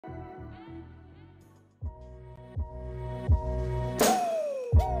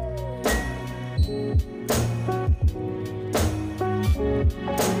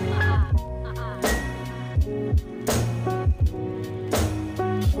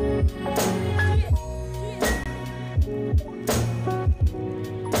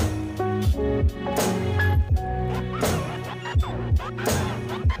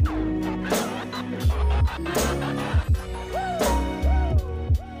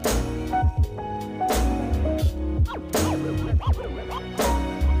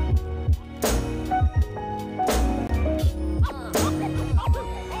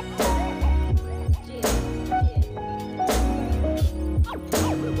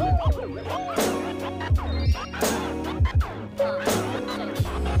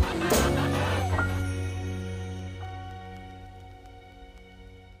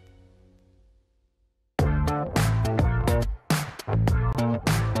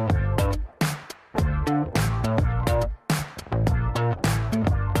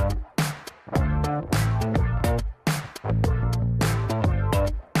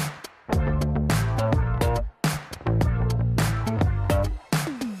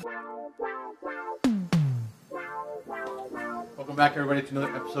Welcome back, everybody, to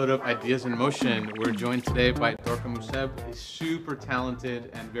another episode of Ideas in Motion. We're joined today by Dorca Musseb, a super talented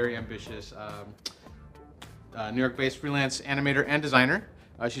and very ambitious New York-based freelance animator and designer.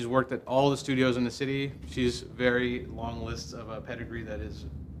 She's worked at all the studios in the city. She's very long list of a pedigree that is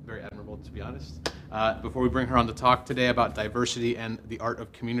very admirable, to be honest. Before we bring her on to talk today about diversity and the art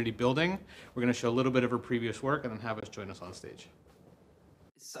of community building, we're going to show a little bit of her previous work and then have us join us on stage.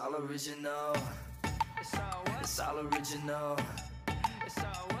 It's all original. It's all original.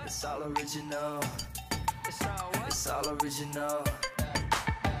 It's all original. It's all original.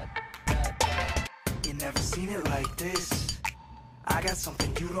 You never seen it like this. I got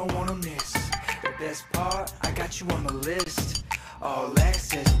something you don't wanna miss. The best part, I got you on the list. All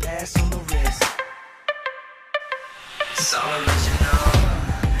access, pass on the wrist. It's all original.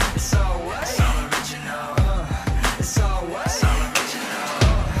 It's all what? It's all original. It's all what? It's all original.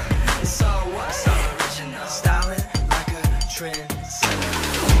 It's all what? It's all original. Styling like a trendsetter.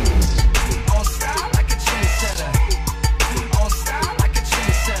 On style like a trendsetter. On style like a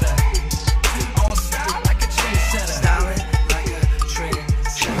trendsetter. On style like a trendsetter. Styling like a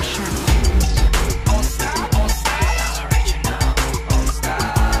trendsetter. On style, on style, original. On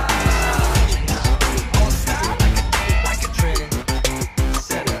style, original. On style like a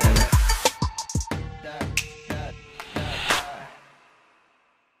trendsetter.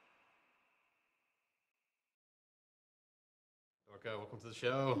 Dorca, welcome to the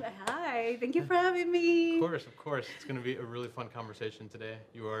show. Hi, thank you for having me. Of course. It's going to be a really fun conversation today.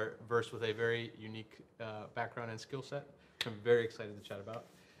 You are versed with a very unique background and skill set, which I'm very excited to chat about.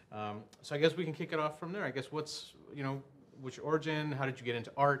 So I guess we can kick it off from there. I guess what's your origin? How did you get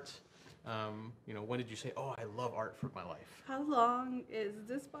into art? When did you say, oh, I love art for my life? How long is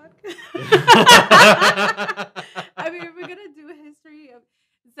this podcast? I mean, if we're going to do a history of...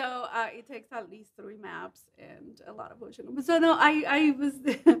 So it takes at least 3 maps and a lot of ocean. So no, I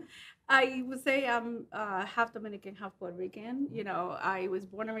would say I'm half Dominican, half Puerto Rican. You know, I was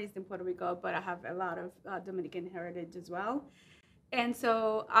born and raised in Puerto Rico, but I have a lot of Dominican heritage as well. And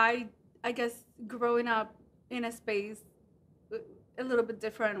so I guess growing up in a space a little bit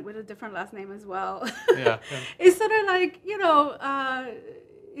different with a different last name as well. Yeah. It's sort of like, you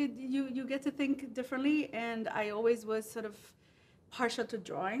get to think differently. And I always was sort of partial to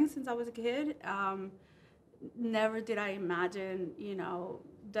drawing since I was a kid. Never did I imagine,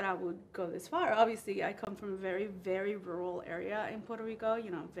 that I would go this far. Obviously, I come from a very, very rural area in Puerto Rico,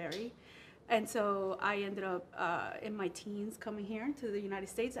 very. And so I ended up in my teens coming here to the United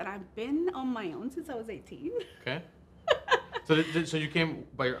States, and I've been on my own since I was 18. Okay. So you came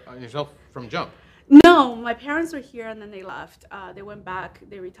by yourself from jump? No, my parents were here and then they left. They went back,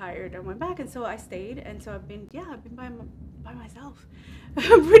 they retired and went back, and so I stayed. And so I've been by myself,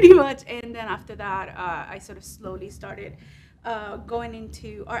 pretty much. And then after that, I sort of slowly started going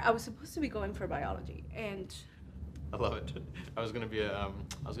into art. I was supposed to be going for biology, and I love it. I was gonna be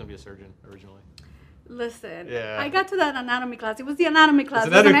a surgeon originally. Listen, Yeah. I got to that anatomy class. It was the anatomy class.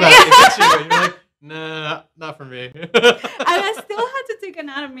 It's another wasn't class. it? It hits you, and you're like, nah, not for me. And I still had to take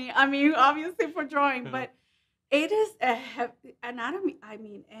anatomy. I mean, obviously for drawing, but it is anatomy. I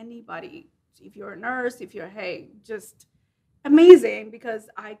mean, anybody, if you're a nurse, if you're, just amazing, because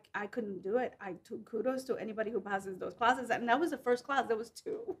I couldn't do it. I took kudos to anybody who passes those classes. And that was the first class. There was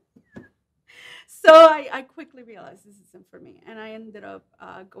 2. So I quickly realized this isn't for me. And I ended up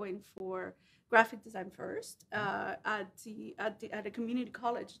going for graphic design first at a community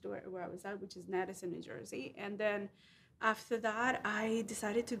college where I was at, which is Madison, New Jersey. And then after that, I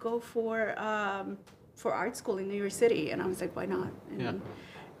decided to go for art school in New York City, and I was like, why not?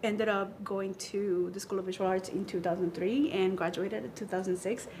 ended up going to the School of Visual Arts in 2003 and graduated in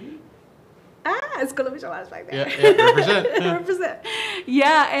 2006. School of Visual Arts back there. Yeah, represent. Yeah. Represent.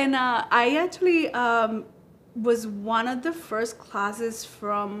 Yeah, and I actually was one of the first classes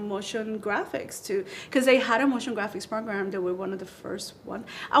from motion graphics too, because they had a motion graphics program. They were one of the first ones.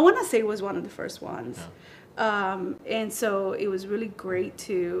 I want to say it was one of the first ones. Yeah. And so it was really great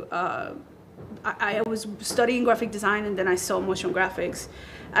to, I was studying graphic design and then I saw motion graphics,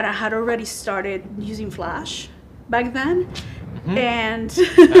 and I had already started using Flash back then. Mm-hmm. And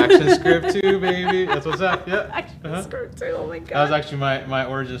ActionScript too, baby. That's what's up. Yeah. ActionScript too. Oh my god. That was actually my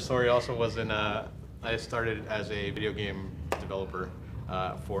origin story. Also was in I started as a video game developer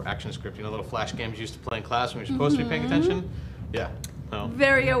for ActionScript. You know, little Flash games you used to play in class when you're supposed to be paying attention. Yeah. No.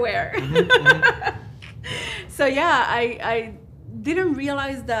 Very aware. So yeah, I didn't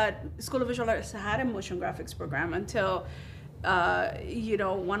realize that School of Visual Arts had a motion graphics program until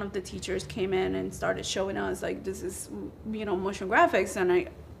one of the teachers came in and started showing us like, this is motion graphics, and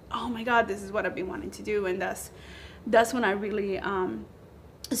oh my god, this is what I've been wanting to do. And that's when I really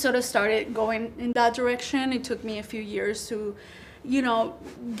sort of started going in that direction. It took me a few years to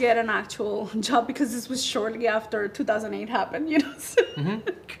get an actual job, because this was shortly after 2008 happened, so,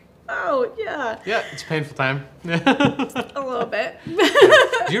 oh yeah, it's a painful time. A little bit.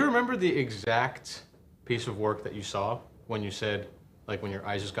 Do you remember the exact piece of work that you saw when you said, like, when your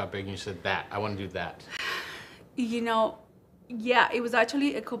eyes just got big and you said, that I want to do that? Yeah, it was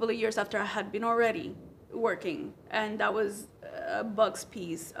actually a couple of years after I had been already working, and that was a Bugs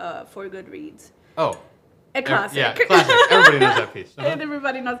piece for Goodreads. Oh, a classic. Yeah, classic. Everybody knows that piece. And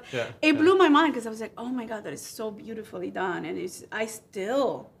everybody knows. Yeah, it blew my mind, because I was like, oh my god, that is so beautifully done. And I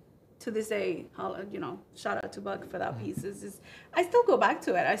still, to this day, shout out to Bug for that piece. I still go back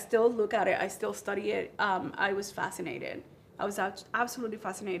to it. I still look at it. I still study it. I was fascinated. I was absolutely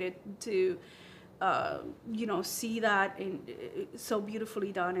fascinated to see that so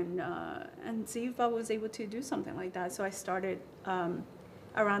beautifully done, and see if I was able to do something like that. So I started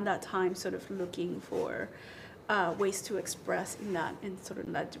around that time, sort of looking for ways to express in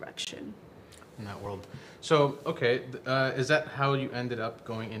that direction. In that world. So, okay, is that how you ended up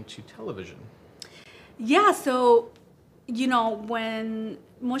going into television? Yeah, so, when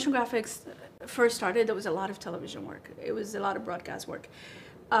motion graphics first started, there was a lot of television work. It was a lot of broadcast work.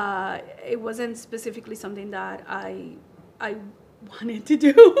 It wasn't specifically something that I wanted to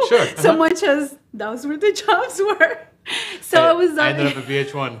do. Sure. So much as those were the jobs were. So I ended up at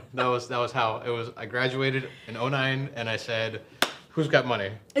VH1. That was how it was. I graduated in 2009, and I said, who's got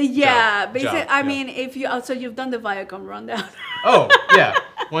money? Yeah, basically. I mean, if you've done the Viacom rundown. Oh yeah.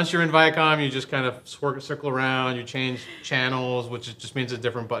 Once you're in Viacom, you just kind of circle around. You change channels, which just means a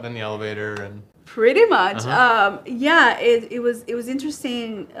different button in the elevator, and pretty much. It was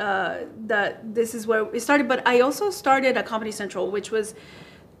interesting that this is where it started. But I also started at Comedy Central, which was.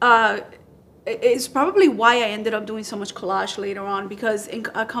 It's probably why I ended up doing so much collage later on, because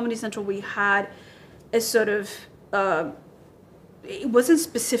at Comedy Central we had a sort of it wasn't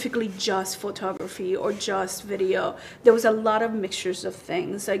specifically just photography or just video. There was a lot of mixtures of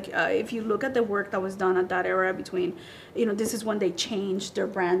things. Like if you look at the work that was done at that era between, this is when they changed their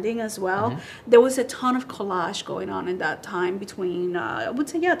branding as well. There was a ton of collage going on in that time between, I would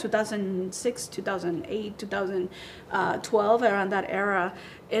say, 2006, 2008, 2012, around that era.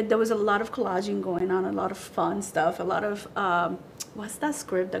 There was a lot of collaging going on, a lot of fun stuff, a lot of, what's that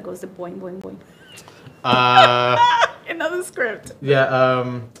script that goes the boing, boing, boing? Another script.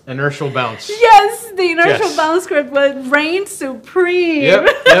 Yeah, inertial bounce. Yes, the inertial bounce script was reigned supreme. Yep.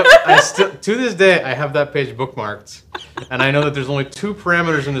 I still, to this day, I have that page bookmarked, and I know that there's only 2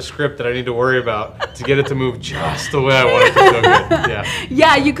 parameters in the script that I need to worry about to get it to move just the way I want it to go. Good. Yeah.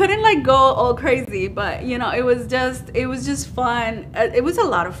 Yeah, you couldn't go all crazy, but it was just fun. It was a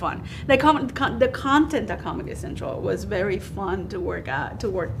lot of fun. The content at Comedy Central was very fun to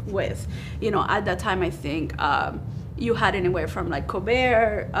work with. At that time, I think. You had anywhere from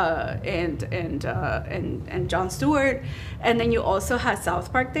Colbert and Jon Stewart, and then you also had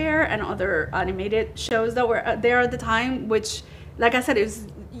South Park there and other animated shows that were there at the time. Which, like I said,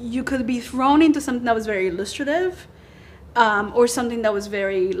 you could be thrown into something that was very illustrative, or something that was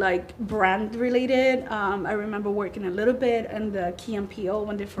very brand related. I remember working a little bit in the Key and Peele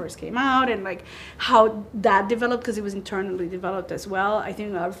when they first came out, and how that developed, because it was internally developed as well. I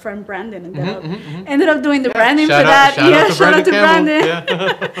think our friend Brandon ended up doing the branding for that. Shout out to Brandon.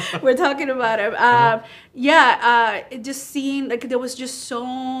 Yeah. We're talking about him. It just seemed like there was just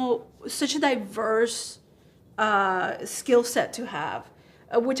such a diverse skill set to have.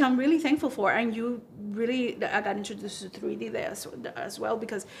 which I'm really thankful for. And I got introduced to 3D there as well,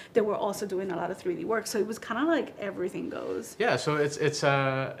 because they were also doing a lot of 3D work. So it was kind of like everything goes. Yeah, so it's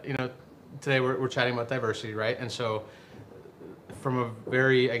you know, today we're chatting about diversity, right? And so from a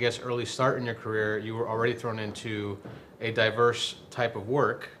very, I guess, early start in your career, you were already thrown into a diverse type of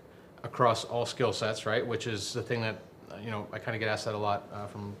work across all skill sets, right? Which is the thing that, you know, I kind of get asked that a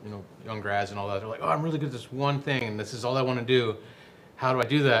lot from, you know, young grads and all that. They're like, oh, I'm really good at this one thing, and this is all I want to do. How do I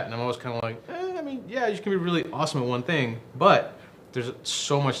do that? And I'm always kind of like, I mean, yeah, you can be really awesome at one thing, but there's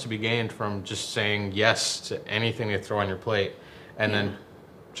so much to be gained from just saying yes to anything they throw on your plate, and then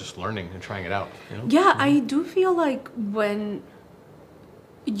just learning and trying it out. You know? Yeah, I do feel like when,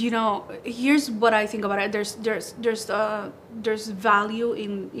 you know, here's what I think about it. There's value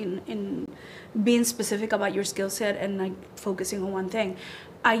in being specific about your skill set and like focusing on one thing.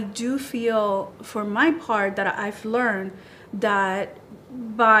 I do feel, for my part, that I've learned that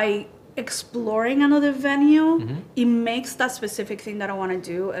by exploring another venue, it makes that specific thing that I want to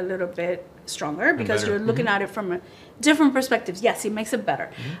do a little bit stronger, because you're looking at it from different perspectives. Yes, it makes it better.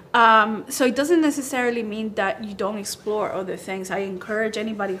 So it doesn't necessarily mean that you don't explore other things. I encourage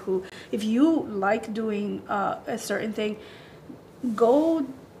anybody who, if you like doing a certain thing, go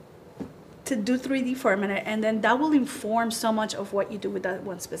to do 3D for a minute, and then that will inform so much of what you do with that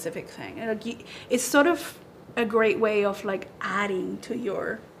one specific thing. And like, it's sort of a great way of like adding to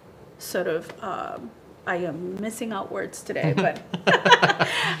your sort of I am missing out words today, but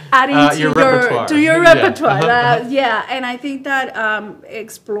adding to your repertoire. Yeah, and I think that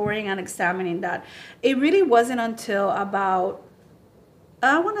exploring and examining that, it really wasn't until about,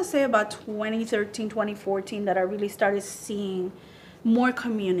 I want to say about 2013, 2014 that I really started seeing more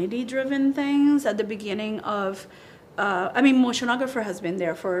community-driven things. At the beginning of, I mean, Motionographer has been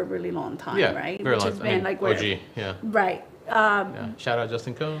there for a really long time, right? Very Which long. has been like OG, yeah. Right. Shout out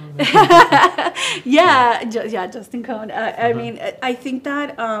Justin Cohn. Justin Cohn. I mean, I think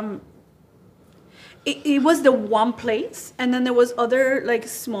that it was the one place, and then there was other like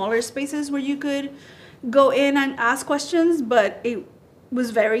smaller spaces where you could go in and ask questions, but it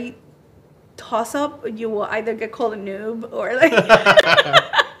was very toss up. You will either get called a noob or like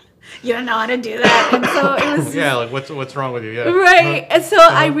you don't know how to do that, and so it was just, like what's wrong with you? Yeah, right. And so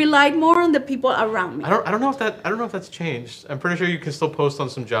I relied more on the people around me. I don't know if that's changed. I'm pretty sure you can still post on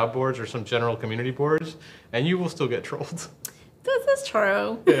some job boards or some general community boards, and you will still get trolled. This is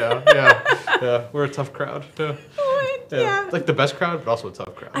true. Yeah. We're a tough crowd. Yeah. Like the best crowd, but also a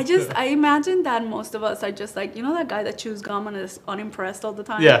tough crowd. I imagine that most of us are just like, you know, that guy that chews gum and is unimpressed all the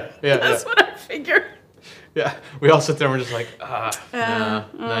time. Yeah. That's what I figured. Yeah, we all sit there and we're just like, not that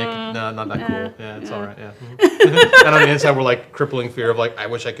cool. Yeah, it's all right. Yeah. And on the inside, we're like crippling fear of like, I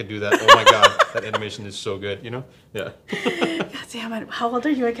wish I could do that. Oh my god, that animation is so good. You know? Yeah. God damn it! How old are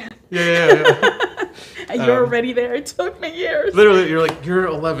you again? Yeah. And you're already there. It took me years. Literally, you're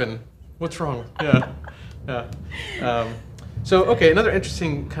 11. What's wrong? Yeah. So okay, another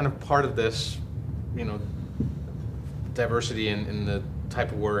interesting kind of part of this, you know, diversity in the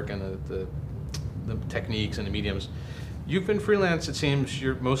type of work and the techniques and the mediums. You've been freelance, it seems,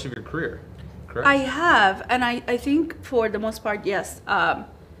 most of your career, correct? I have, and I think for the most part, yes. At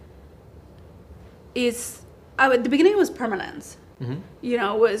the beginning it was permanence. You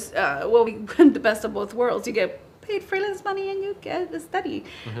know, it was the best of both worlds. You get paid freelance money and you get a study.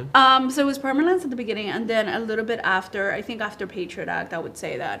 So it was permanence at the beginning, and then a little bit after, I think after Patriot Act, I would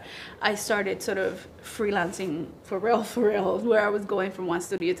say that I started sort of freelancing for real, where I was going from one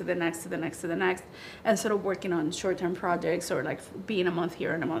studio to the next, and sort of working on short-term projects, or like being a month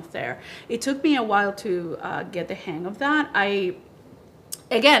here and a month there. It took me a while to get the hang of that.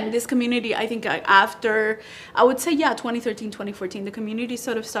 Again, this community, I think after, I would say, 2013, 2014, the community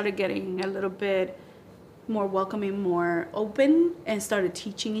sort of started getting a little bit more welcoming, more open, and started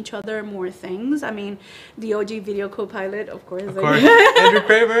teaching each other more things. I mean, the OG video co-pilot, of course. Andrew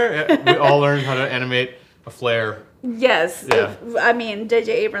Kramer. Yeah, we all learned how to animate a flare. Yes. Yeah. I mean,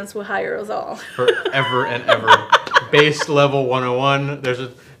 J.J. Abrams will hire us all. Forever and ever. Base level 101. There's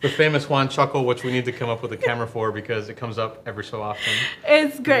the famous Juan chuckle, which we need to come up with a camera for because it comes up every so often.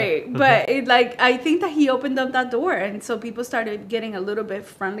 It's great, but I think that he opened up that door, and so people started getting a little bit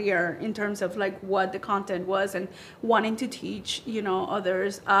friendlier in terms of like what the content was and wanting to teach, you know,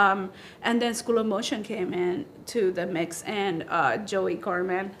 others. And then School of Motion came in to the mix, and Joey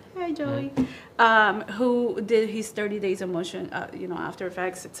Corman, hi Joey, who did his 30 days of motion, you know, After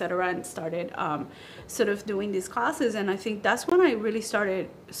Effects, etc., and started sort of doing these classes. And I think that's when I really started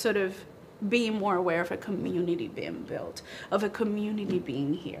sort of being more aware of a community being built, of a community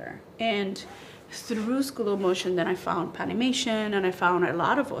being here. And through School of Motion, then I found Panimation, and I found a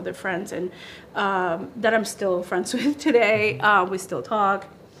lot of other friends, and that I'm still friends with today. We still talk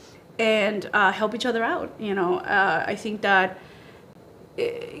and help each other out. You know, I think that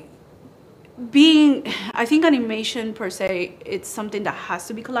I think animation per se, it's something that has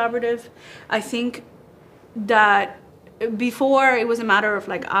to be collaborative. I think that before it was a matter of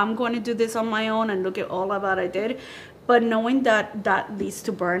like, I'm going to do this on my own and look at all of what I did. But knowing that that leads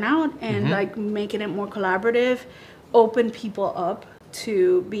to burnout and like making it more collaborative, open people up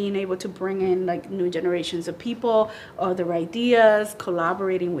to being able to bring in like new generations of people, other ideas,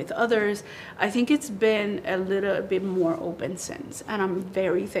 collaborating with others. I think it's been a little bit more open since, and I'm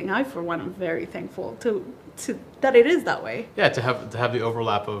very thankful to that it is that way. Yeah, to have the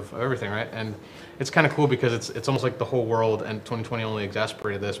overlap of everything, right? And it's kind of cool because it's almost like the whole world, and 2020 only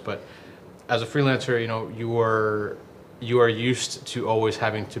exacerbated this. But as a freelancer, you know, you are used to always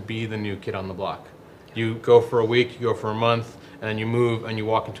having to be the new kid on the block. You go for a week, you go for a month, and then you move and you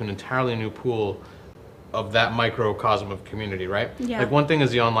walk into an entirely new pool of that microcosm of community, right? Yeah. Like one thing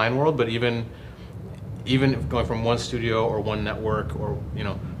is the online world, but even going from one studio or one network or, you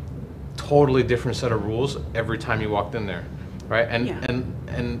know, totally different set of rules every time you walked in there, right? And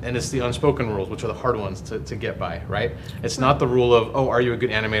and it's the unspoken rules, which are the hard ones to get by, right? It's not the rule of, oh, are you a good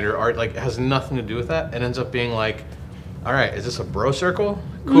animator? Art, like, it has nothing to do with that. It ends up being like, all right, is this a bro circle?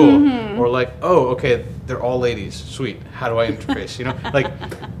 Cool. Or like, oh, okay, they're all ladies. Sweet. How do I interface? You know, like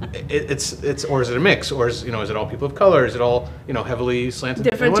it's or is it a mix? Or is, you know, is it all people of color? Is it all, you know, heavily slanted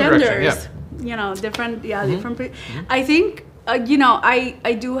Different in one genders. direction? Yeah. You know, different. I think you know,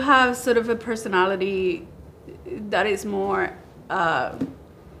 I do have sort of a personality that is more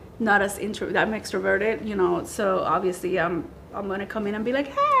not as I'm extroverted. You know, so obviously I'm gonna come in and be like,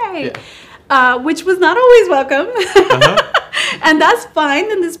 hey. Yeah. Which was not always welcome. And that's fine,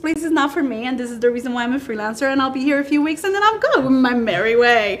 and this place is not for me, and this is the reason why I'm a freelancer, and I'll be here a few weeks and then I'm going on my merry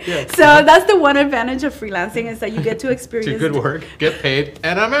way. Yeah. So that's the one advantage of freelancing, is that you get to experience do good work, get paid,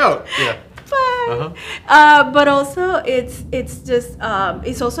 and I'm out. Yeah. Bye. But also it's just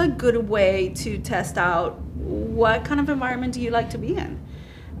it's also a good way to test out what kind of environment do you like to be in.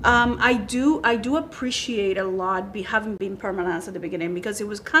 I do appreciate a lot having been permalance at the beginning, because it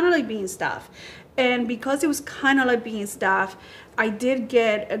was kind of like being staff. And because it was kind of like being staff, I did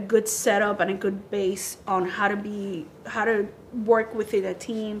get a good setup and a good base on how to work within a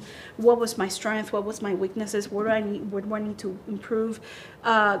team. What was my strength? What was my weaknesses? What do I need to improve?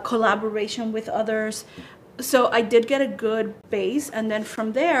 Collaboration with others. So I did get a good base, and then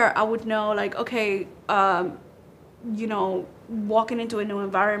from there I would know, like, okay, you know, walking into a new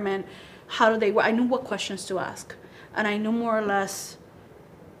environment, how do they work? I knew what questions to ask, and I knew more or less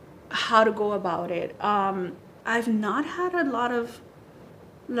how to go about it. I've not had a lot of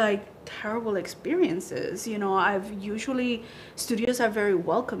like terrible experiences. You know, studios are very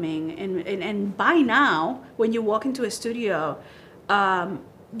welcoming, and by now when you walk into a studio,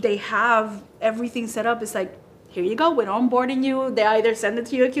 they have everything set up. It's like, here you go, we're onboarding you. They either send it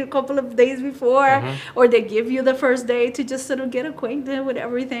to you a couple of days before, or they give you the first day to just sort of get acquainted with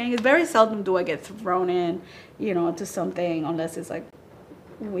everything. It's very seldom do I get thrown in, you know, to something, unless it's like,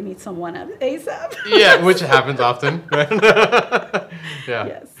 we need someone at ASAP. Yeah, which happens often, right? Yeah.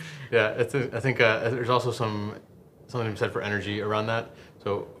 Yes. Yeah, I think there's also something to be said for energy around that.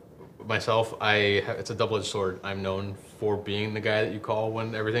 So myself, it's a double-edged sword. I'm known for being the guy that you call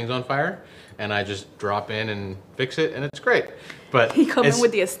when everything's on fire, and I just drop in and fix it, and it's great. But you come in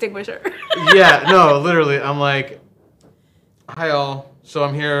with the extinguisher. Yeah, no, literally, I'm like, hi all, so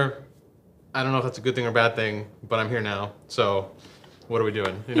I'm here. I don't know if that's a good thing or a bad thing, but I'm here now. So what are we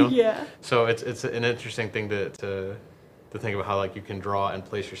doing? You know? Yeah. So it's an interesting thing to think about, how like you can draw and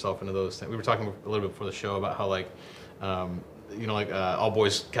place yourself into those things. We were talking a little bit before the show about how like you know, like all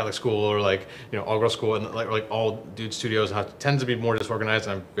boys Catholic school, or like, you know, all girls school, and like all dude studios, and how it tends to be more disorganized.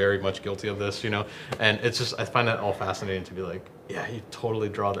 And I'm very much guilty of this, you know. And it's just, I find that all fascinating to be like, yeah, you totally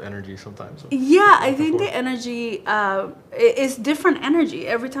draw the energy sometimes. Yeah, I think the energy is different energy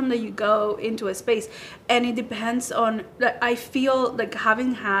every time that you go into a space, and it depends on. I feel like,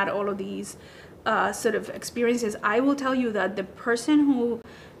 having had all of these sort of experiences, I will tell you that the person who,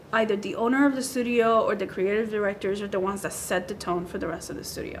 either the owner of the studio or the creative directors, are the ones that set the tone for the rest of the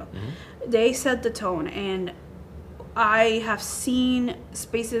studio. They set the tone, and I have seen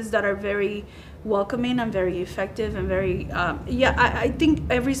spaces that are very welcoming and very effective and very I think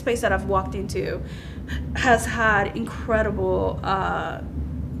every space that I've walked into has had incredible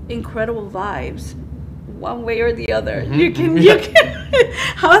vibes, one way or the other. You can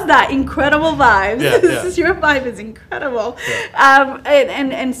how's that? Incredible vibes. Your vibe is incredible.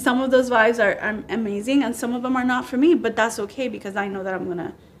 And some of those vibes are amazing, and some of them are not for me, but that's okay because I know that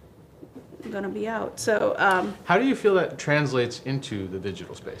I'm gonna be out. So how do you feel that translates into the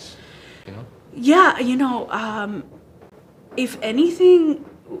digital space? You know? Yeah, you know, if anything,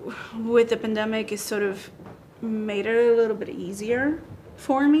 with the pandemic, it sort of made it a little bit easier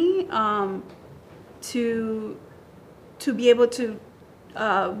for me to be able to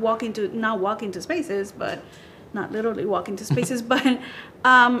not walk into spaces, but not literally walk into spaces. But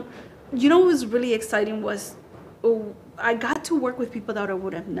you know, what was really exciting was I got to work with people that I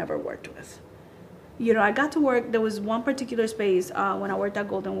would have never worked with. You know, I got to work. There was one particular space when I worked at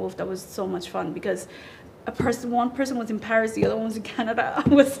Golden Wolf that was so much fun because one person was in Paris, the other one was in Canada, I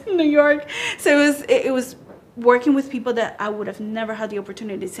was in New York. So it was working with people that I would have never had the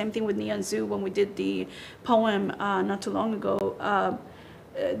opportunity. Same thing with Neon Zoo when we did the poem not too long ago,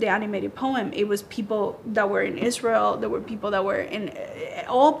 the animated poem. It was people that were in Israel. There were people that were in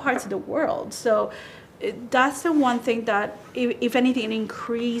all parts of the world. So that's the one thing that, if anything,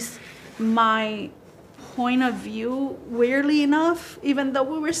 increased my point of view. Weirdly enough, even though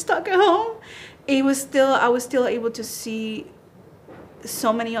we were stuck at home, I was still able to see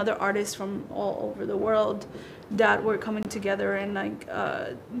so many other artists from all over the world that were coming together, and like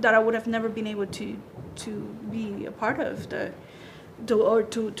that I would have never been able to be a part of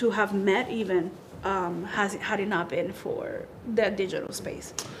to have met even had it not been for that digital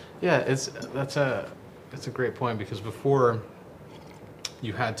space. Yeah, that's a great point, because before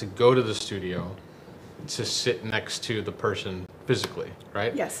you had to go to the studio to sit next to the person physically,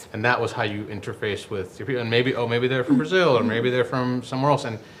 right? Yes. And that was how you interface with your people. And maybe they're from Brazil, or maybe they're from somewhere else.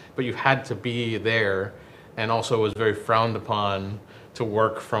 But you had to be there, and also it was very frowned upon to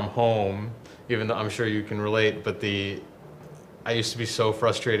work from home, even though I'm sure you can relate. But I used to be so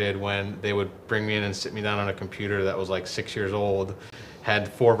frustrated when they would bring me in and sit me down on a computer that was like 6 years old,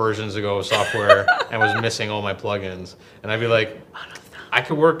 had 4 versions ago of software, and was missing all my plugins. And I'd be like,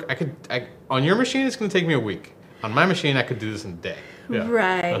 on your machine, it's going to take me a week. On my machine, I could do this in a day. Yeah.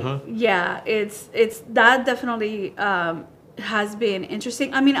 Right. Yeah. It's that definitely has been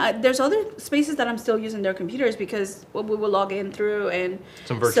interesting. I mean, there's other spaces that I'm still using their computers because we will log in through and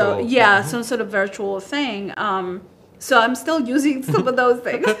some virtual. So some sort of virtual thing. So I'm still using some of those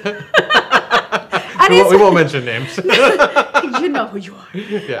things. We won't mention names. You know who you are.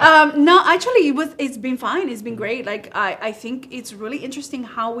 Yeah. No, actually, it's been fine. It's been great. Like I think it's really interesting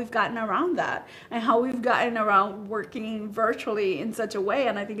how we've gotten around that and how we've gotten around working virtually in such a way.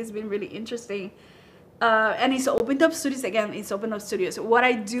 And I think it's been really interesting. And it's opened up studios again. It's opened up studios. What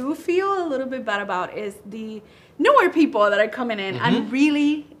I do feel a little bit bad about is the newer people that are coming in and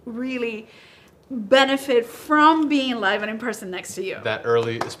really, really benefit from being live and in person next to you. That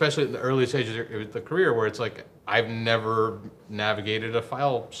early, especially in the early stages of the career, where it's like, I've never navigated a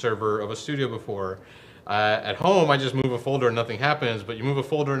file server of a studio before. At home, I just move a folder and nothing happens, but you move a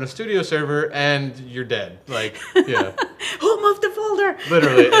folder in a studio server and you're dead. Like, yeah. Who moved the folder?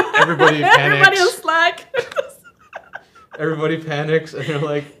 Literally, everybody panics. Everybody will Slack. Everybody panics, and they're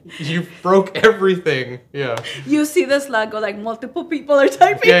like, you broke everything. Yeah. You see the Slack go like multiple people are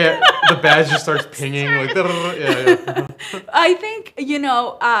typing. Yeah. The badge just starts pinging. Like, yeah. I think,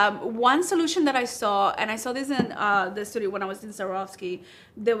 one solution that I saw, and I saw this in the studio when I was in Swarovski,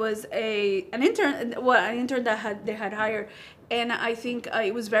 there was an intern that they had hired. And I think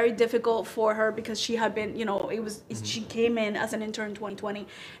it was very difficult for her because she had been, she came in as an intern in 2020.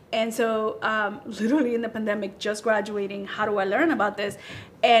 And so literally in the pandemic, just graduating, how do I learn about this?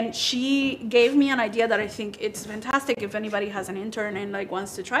 And she gave me an idea that I think it's fantastic. If anybody has an intern and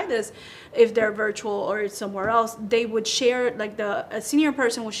wants to try this, if they're virtual or somewhere else, they would share, a senior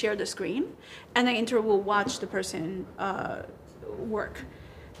person will share the screen and the intern will watch the person work.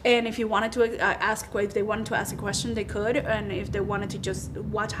 And if you wanted to if they wanted to ask a question, they could. And if they wanted to just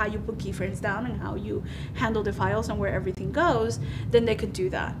watch how you put keyframes down and how you handle the files and where everything goes, then they could do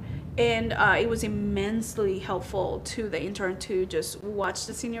that. And it was immensely helpful to the intern to just watch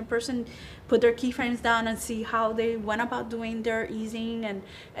the senior person put their keyframes down and see how they went about doing their easing and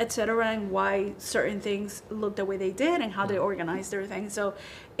etc. and why certain things looked the way they did and how they organized their things. So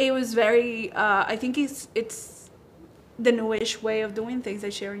it was very, I think it's the newish way of doing things,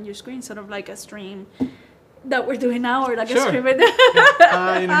 like sharing your screen, sort of like a stream that we're doing now, or a stream. Internet.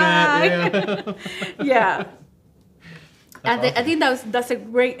 Yeah. Awesome. I think that's a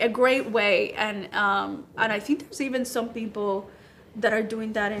great way, and I think there's even some people that are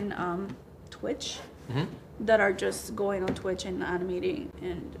doing that in Twitch. that are just going on Twitch and animating,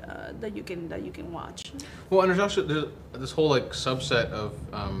 and that you can watch. Well, and there's also this whole like subset of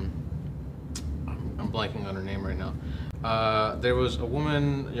I'm blanking on her name right now. There was a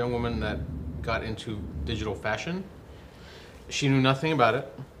young woman that got into digital fashion. She knew nothing about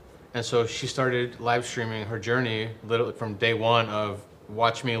it, and so she started live streaming her journey literally from day one of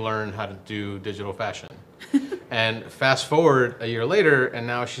watch me learn how to do digital fashion. And fast forward a year later, and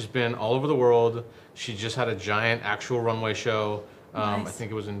now she's been all over the world. She just had a giant actual runway show. Nice. I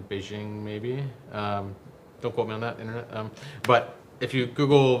think it was in Beijing, maybe. Don't quote me on that, internet. But if you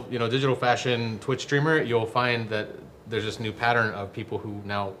Google, digital fashion Twitch streamer, you'll find that there's this new pattern of people who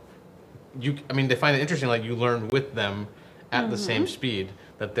now, they find it interesting, like you learn with them at the same speed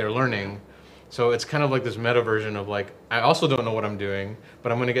that they're learning. So it's kind of like this meta version of like, I also don't know what I'm doing,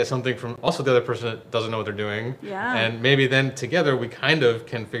 but I'm going to get something from also the other person that doesn't know what they're doing. Yeah. And maybe then together we kind of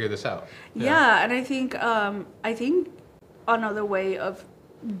can figure this out. Yeah, and I think another way of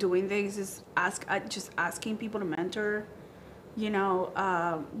doing things is just asking people to mentor.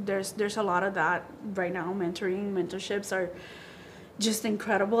 There's a lot of that right now. Mentorships are just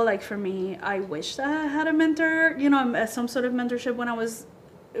incredible. Like for me, I wish that I had a mentor, some sort of mentorship when I was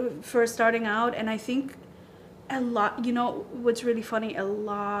first starting out. And I think a lot, what's really funny, a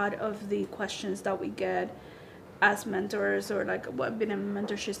lot of the questions that we get as mentors or like what been in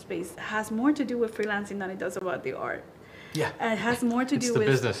mentorship space has more to do with freelancing than it does about the art. Yeah. It has more to do with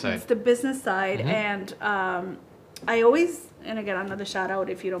business side. It's the business side. And I always, and again, another shout out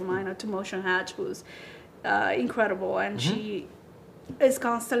if you don't mind, to Motion Hatch, who's incredible, and she is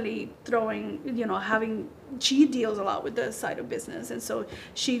constantly throwing, she deals a lot with the side of business, and so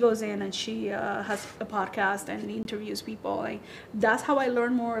she goes in and she has a podcast and interviews people. Like that's how I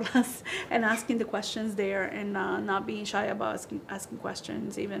learn more or less, and asking the questions there, and not being shy about asking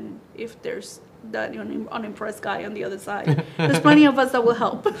questions, even if there's that unimpressed guy on the other side. There's plenty of us that will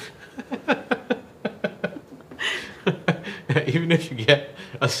help. Even if you get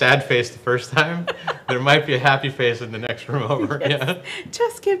a sad face the first time, there might be a happy face in the next room over. Yes. Yeah.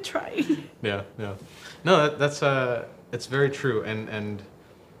 Just keep trying. Yeah. No, that's it's very true, and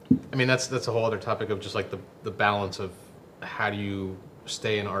I mean that's a whole other topic of just like the balance of how do you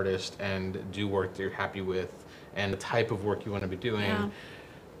stay an artist and do work that you're happy with, and the type of work you want to be doing,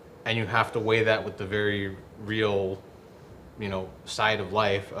 and you have to weigh that with the very real, side of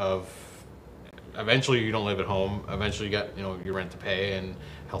life of. Eventually you don't live at home. Eventually you got, your rent to pay and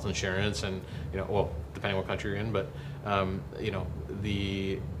health insurance and, well, depending what country you're in, but,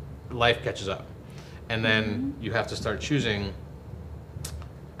 the life catches up. And then you have to start choosing.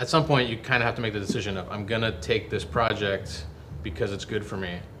 At some point you kind of have to make the decision of, I'm going to take this project because it's good for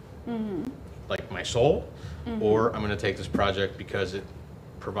me, like my soul, or I'm going to take this project because it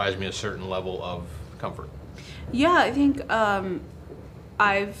provides me a certain level of comfort. Yeah, I think,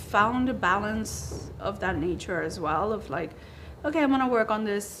 I've found a balance of that nature as well, of like, okay, I'm gonna work on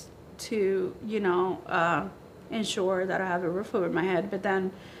this to, ensure that I have a roof over my head, but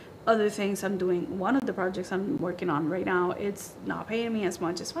then other things I'm doing, one of the projects I'm working on right now, it's not paying me as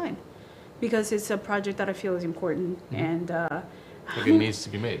much, it's fine. Because it's a project that I feel is important, and like it needs to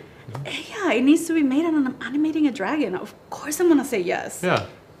be made. Yeah, it needs to be made, and I'm animating a dragon. Of course I'm gonna say yes. Yeah.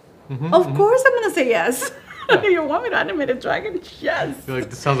 Of course I'm gonna say yes. You want me to animate a dragon? Yes. I feel like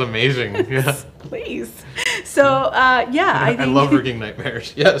this sounds amazing. Yeah. Please. So, I think I love rigging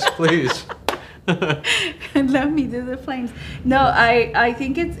nightmares. Yes, please. Let me do the flames. No, I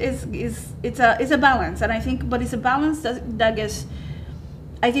think it's a balance, and I think, but it's a balance that gets.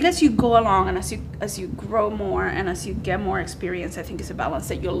 I think as you go along and as you grow more and as you get more experience, I think it's a balance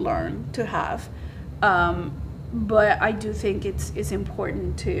that you'll learn to have. But I do think it's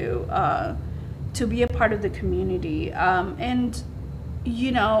important to be a part of the community, and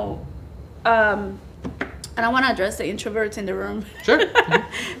and I want to address the introverts in the room. Sure.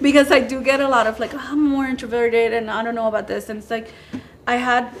 Because I do get a lot of like, oh, I'm more introverted and I don't know about this, and it's like I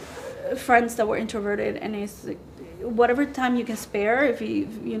had friends that were introverted, and it's like, whatever time you can spare, if you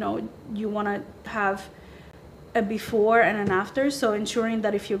want to have a before and an after, so ensuring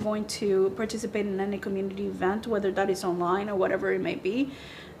that if you're going to participate in any community event, whether that is online or whatever it may be,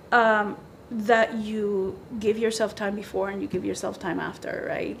 that you give yourself time before and you give yourself time after,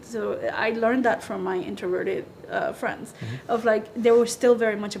 right? So I learned that from my introverted friends, of like they were still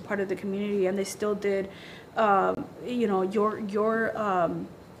very much a part of the community, and they still did, your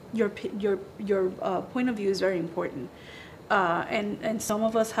point of view is very important, and some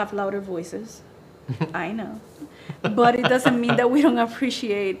of us have louder voices. I know, but it doesn't mean that we don't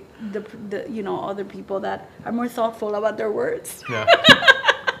appreciate the other people that are more thoughtful about their words. Yeah.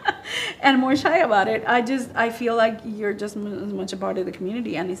 and more shy about it. I feel like you're just as much a part of the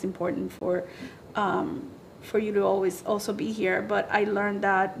community, and it's important for you to always also be here. But I learned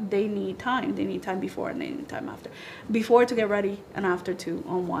that they need time. They need time before and they need time after. Before to get ready and after to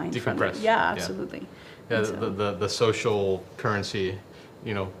unwind. Decompress. Yeah, absolutely. Yeah, the social currency,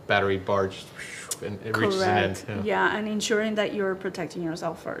 battery barge, and it reaches an end. Yeah, and ensuring that you're protecting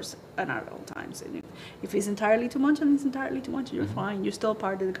yourself first and at all times. And if it's entirely too much, and it's entirely too much, you're fine. You're still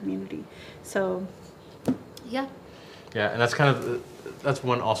part of the community. So, yeah. Yeah, and that's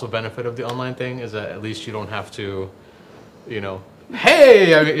one also benefit of the online thing, is that at least you don't have to,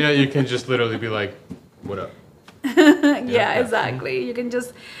 hey, you can just literally be like, what up? Yeah, exactly.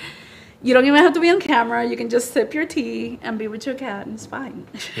 You don't even have to be on camera. You can just sip your tea and be with your cat, and it's fine.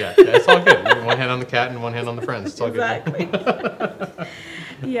 Yeah, it's all good. One hand on the cat and one hand on the friends. It's all exactly. good.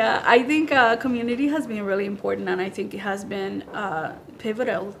 Yeah, I think community has been really important, and I think it has been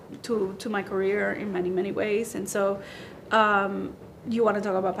pivotal to my career in many, many ways. And so, you want to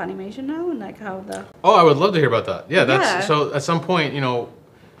talk about animation now, and like how the... Oh, I would love to hear about that. Yeah, so at some point,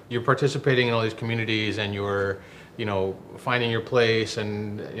 you're participating in all these communities, and you're finding your place,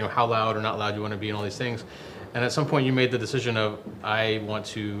 and how loud or not loud you want to be, and all these things. And at some point you made the decision of, I want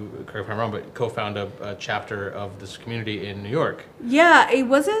to, correct me if I'm wrong, but co-found a chapter of this community in New York. Yeah, it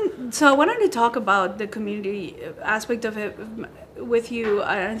wasn't, so I wanted to talk about the community aspect of it with you.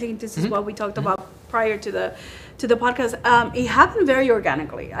 I think this is what we talked about prior to the podcast. It happened very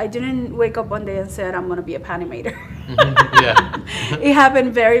organically. I didn't wake up one day and said, I'm going to be a panimator. Yeah. It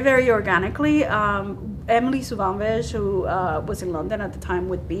happened very, very organically. Emily Suvanvesh, who was in London at the time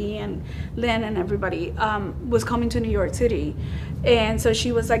with B and Lynn and everybody, was coming to New York City. And so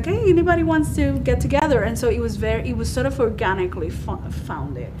she was like, hey, anybody wants to get together? And so it was sort of organically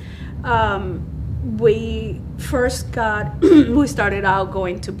founded. We first we started out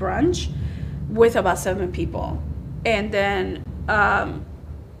going to brunch with about 7 people. And then I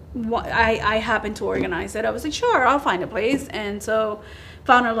happened to organize it. I was like, sure, I'll find a place. And so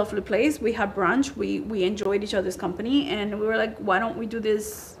found a lovely place. We had brunch. We enjoyed each other's company. And we were like, why don't we do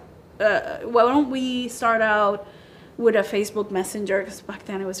this? Why don't we start out with a Facebook Messenger? Because back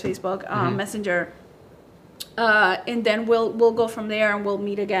then it was Facebook Messenger. And then we'll go from there, and we'll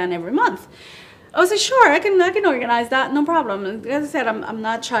meet again every month. I was like, sure, I can organize that, no problem. As I said, I'm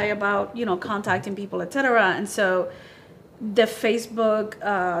not shy about contacting people, etc. And so the Facebook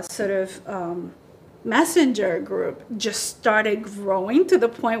Messenger group just started growing to the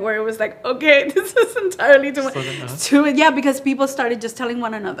point where it was like, okay, this is entirely too much. Yeah, because people started just telling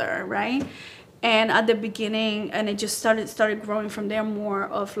one another, right? And at the beginning, and it just started growing from there, more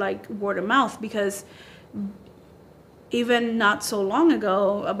of like word of mouth, because even not so long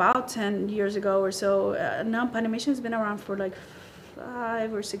ago, about 10 years ago or so, now Panimation has been around for like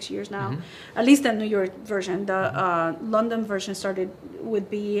 5 or 6 years now. At least the New York version. The London version started with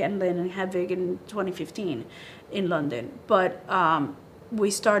B and Lynn and Hedvig in 2015 in London. But we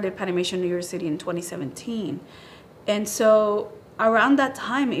started Panimation New York City in 2017. And so around that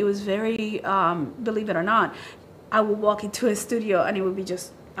time, it was very, believe it or not, I would walk into a studio and it would be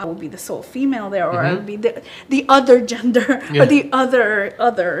just, I would be the sole female there, or I would be the other gender, or the other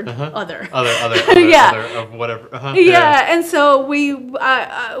of whatever. And so we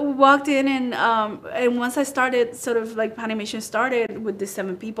walked in, and once I started, sort of like Panimation started with the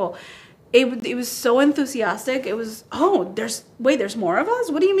 7 people, it was so enthusiastic. It was, there's more of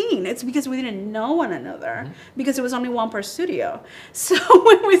us? What do you mean? It's because we didn't know one another, because it was only one per studio. So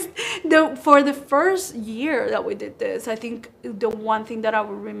for the first year that we did this, I think the one thing that I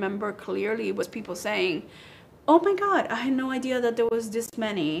would remember clearly was people saying, oh my God, I had no idea that there was this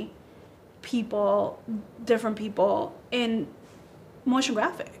many people, different people in motion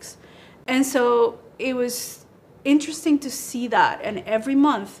graphics. And so it was interesting to see that. And every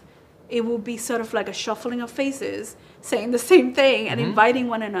month, it will be sort of like a shuffling of faces saying the same thing and inviting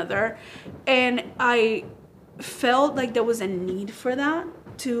one another. And I felt like there was a need for that,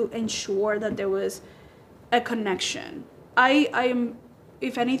 to ensure that there was a connection. I am,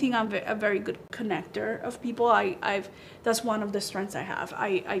 if anything, I'm a very good connector of people. That's one of the strengths I have.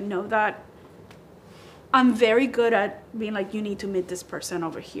 I know that I'm very good at being like, you need to meet this person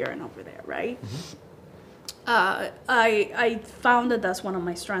over here and over there, right? I found that that's one of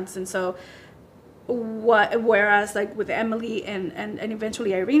my strengths. And so whereas like with Emily and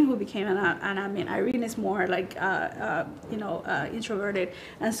eventually Irene, who became Irene is more like introverted,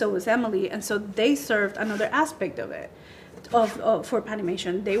 and so was Emily, and so they served another aspect of it for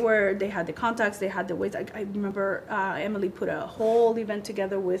Panimation. They had the contacts, they had the ways. I remember Emily put a whole event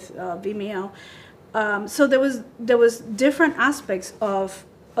together with Vimeo. So there was different aspects of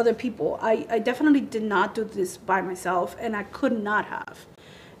other people. I definitely did not do this by myself, and I could not have.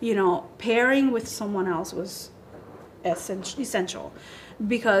 You know, pairing with someone else was essential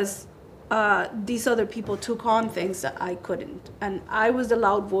because these other people took on things that I couldn't. And I was the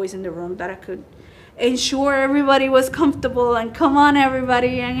loud voice in the room that I could ensure everybody was comfortable and come on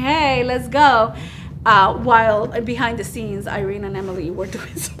everybody and hey, let's go. While behind the scenes, Irene and Emily were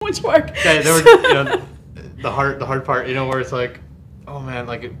doing so much work. Yeah, there were, the hard part, where it's like, oh man,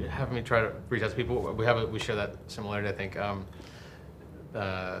 like having me try to reach out to people. We share that similarity, I think.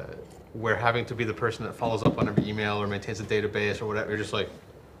 Where having to be the person that follows up on every email or maintains a database or whatever, you're just like,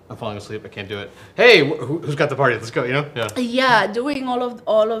 I'm falling asleep, I can't do it. Hey, who's got the party? Let's go, Yeah, doing all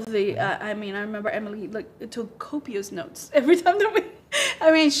of the, I remember Emily took copious notes every time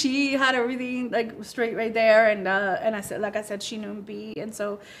that she had everything straight right there, and I said, she knew B, and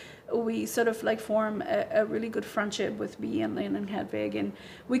so we sort of formed a really good friendship with B and Lynn and Hedvig, and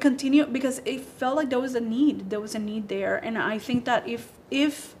we continue because it felt like there was a need there, and I think that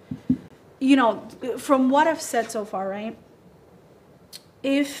if from what I've said so far, right,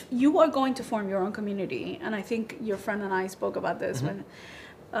 if you are going to form your own community, and I think your friend and I spoke about this when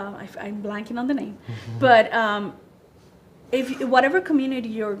I'm blanking on the name, but if whatever community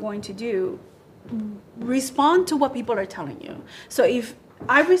you're going to do, respond to what people are telling you. So if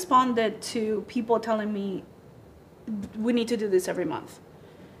I responded to people telling me we need to do this every month,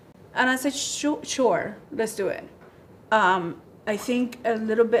 and I said sure, let's do it. I think a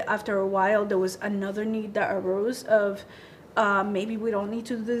little bit after a while there was another need that arose of maybe we don't need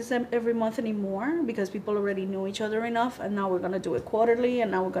to do this every month anymore because people already know each other enough, and now we're going to do it quarterly, and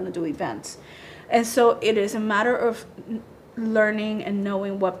now we're going to do events. And so it is a matter of learning and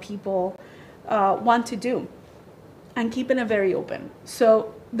knowing what people want to do and keeping it very open.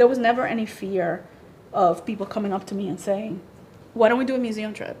 So there was never any fear of people coming up to me and saying, why don't we do a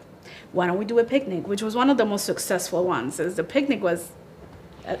museum trip? Why don't we do a picnic? Which was one of the most successful ones. Is the picnic was...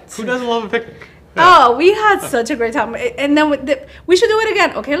 Who doesn't love a picnic? Yeah. Oh, we had such a great time. And then we should do it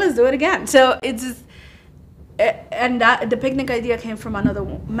again. Okay, let's do it again. So it's just... And that the picnic idea came from another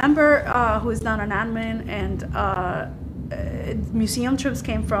member who is not an admin, and museum trips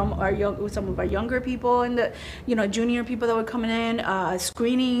came from some of our younger people and the junior people that were coming in,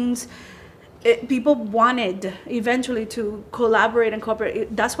 screenings. People wanted eventually to collaborate and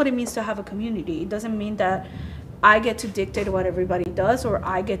cooperate. That's what it means to have a community. It doesn't mean that I get to dictate what everybody does or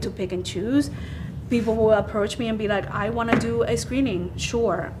I get to pick and choose. People will approach me and be like, I want to do a screening.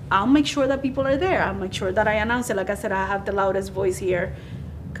 Sure. I'll make sure that people are there. I'll make sure that I announce it. Like I said, I have the loudest voice here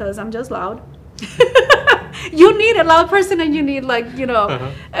because I'm just loud. You need a loud person, and you need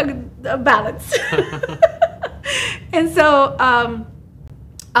a balance. And so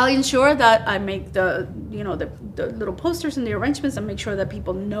I'll ensure that I make the little posters and the arrangements and make sure that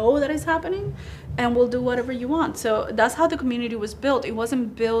people know that it's happening, and we'll do whatever you want. So that's how the community was built. It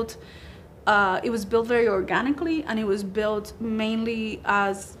wasn't built, it was built very organically, and it was built mainly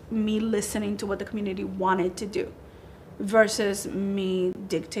as me listening to what the community wanted to do versus me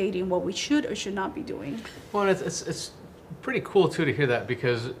dictating what we should or should not be doing. Well, it's pretty cool too to hear that,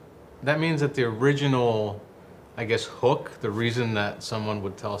 because that means that the original, I guess, hook, the reason that someone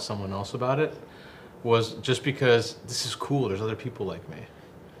would tell someone else about it, was just because this is cool, there's other people like me.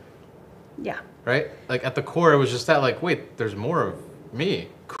 Yeah. Right? Like at the core, it was just that, like, wait, there's more of me.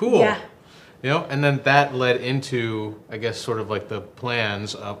 Cool. Yeah. And then that led into, I guess, sort of like the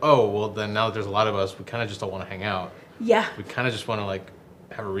plans of, oh, well, then now that there's a lot of us, we kind of just don't want to hang out. Yeah. We kind of just want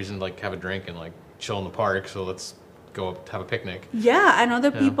to have a reason to have a drink and chill in the park. So let's go up to have a picnic. Yeah, and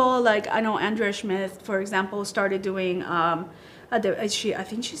other people I know Andrea Smith, for example, started doing. I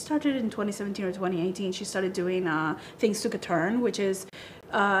think she started in 2017 or 2018. She started doing Things Took a Turn, which is,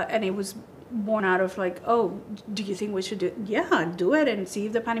 and it was born out of oh, do you think we should do it? Yeah, do it and see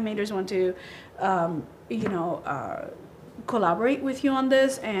if the Animators want to, collaborate with you on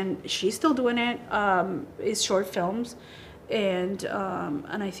this. And she's still doing it. It's short films, and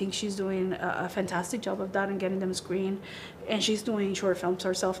I think she's doing a fantastic job of that and getting them screened. And she's doing short films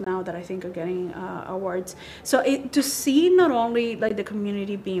herself now that I think are getting awards. So to see not only the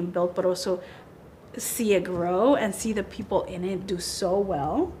community being built, but also see it grow and see the people in it do so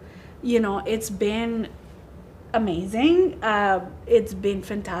well. It's been amazing. It's been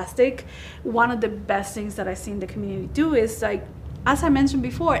fantastic. One of the best things that I've seen the community do is as I mentioned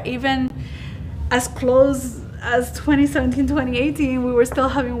before, even as close as 2017, 2018, we were still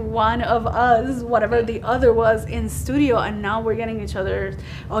having one of us, whatever the other was, in studio, and now we're getting each other.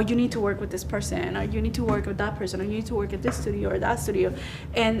 Oh, you need to work with this person, or you need to work with that person, or you need to work at this studio or that studio,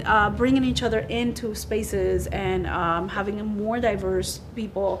 and bringing each other into spaces and having a more diverse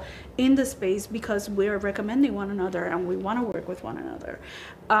people in the space because we're recommending one another and we want to work with one another.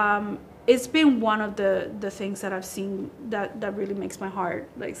 It's been one of the things that I've seen that really makes my heart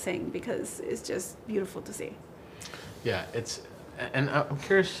like sing, because it's just beautiful to see. Yeah, and I'm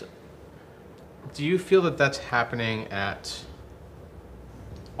curious, do you feel that that's happening at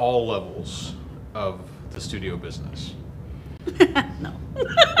all levels of the studio business? No.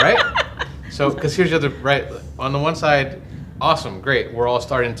 Right? So, because here's the other, right, on the one side, awesome, great, we're all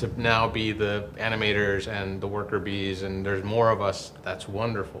starting to now be the animators and the worker bees, and there's more of us, that's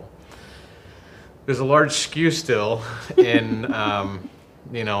wonderful. There's a large skew still in,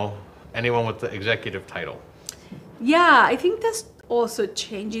 you know, anyone with the executive title. Yeah, I think that's also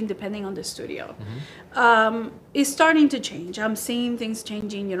changing depending on the studio. It's starting to change. I'm seeing things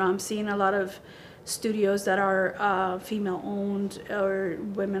changing. You know, I'm seeing a lot of studios that are female-owned or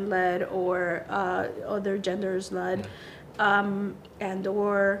women-led or other genders-led,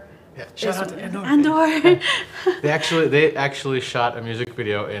 and/or. Yeah, shout out to Andor. Andor. They actually shot a music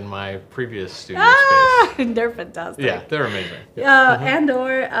video in my previous studio space. They're fantastic. Yeah, they're amazing.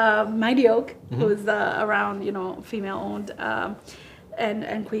 Andor, Mighty Oak, who's around, you know, female-owned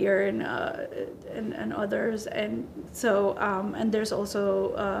and queer and others, and so and there's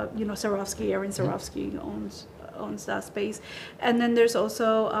also you know, Sarofsky, Aaron Sarofsky owns that space, and then there's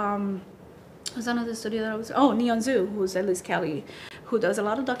also. There's another studio that I was, Neon Zoo, who's Ellis Kelly, who does a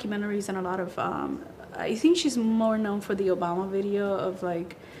lot of documentaries and a lot of, I think she's more known for the Obama video of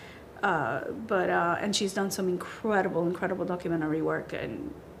like, and she's done some incredible documentary work,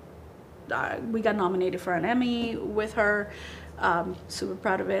 and we got nominated for an Emmy with her. Super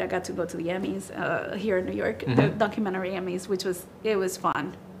proud of it. I got to go to the Emmys here in New York, the documentary Emmys, it was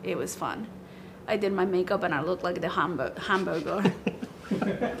fun. It was fun. I did my makeup and I looked like the Hamburglar.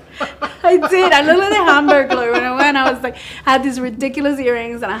 I did. I looked like the Hamburglar when I went. I was like, had these ridiculous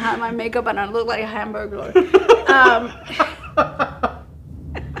earrings and I had my makeup and I looked like a Hamburglar.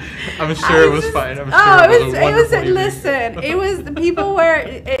 I'm sure it was fine. I'm sure it was. Listen, it was. The people were.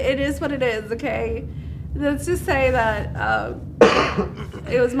 It is what it is. Okay, let's just say that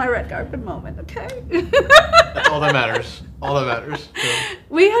it was my red carpet moment. Okay. That's all that matters. All that matters. Yeah.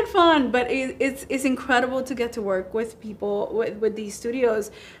 We had fun, but it's incredible to get to work with people with these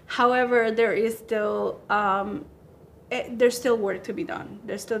studios. However, there is still there's still work to be done.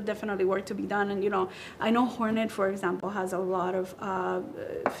 There's still definitely work to be done, and you know, I know Hornet, for example, has a lot of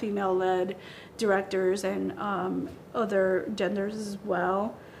female-led directors and other genders as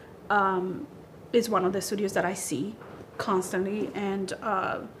well. It's one of the studios that I see constantly, and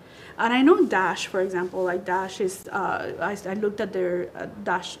I know Dash, for example, like Dash is, I looked at their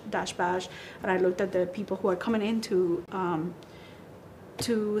Dash Bash, and I looked at the people who are coming in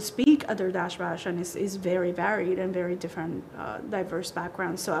to speak at their Dash Bash, and it's very varied and very different, diverse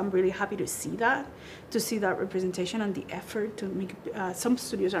backgrounds. So I'm really happy to see that representation and the effort to make, some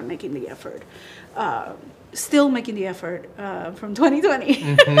studios are making the effort. Still making the effort from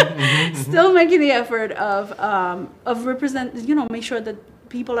 2020, still making the effort of represent, you know, make sure that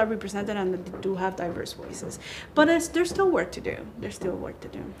people are represented and that they do have diverse voices. But there's still work to do. There's still work to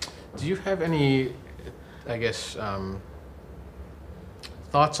do. Do you have any, I guess,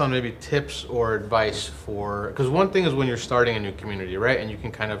 thoughts on maybe tips or advice for, because one thing is when you're starting a new community, right? And you can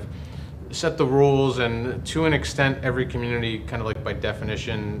kind of set the rules, and to an extent every community kind of like by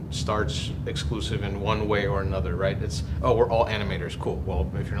definition starts exclusive in one way or another, right? It's, oh, we're all animators, cool. Well,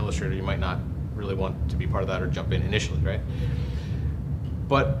 if you're an illustrator, you might not really want to be part of that or jump in initially, right?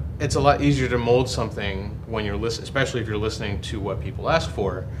 But it's a lot easier to mold something when you're listening, especially if you're listening to what people ask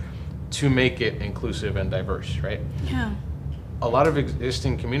for, to make it inclusive and diverse, right? Yeah. A lot of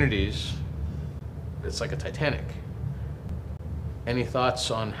existing communities, it's like a Titanic. Any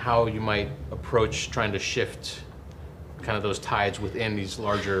thoughts on how you might approach trying to shift kind of those tides within these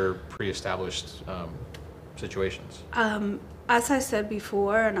larger pre-established situations? As I said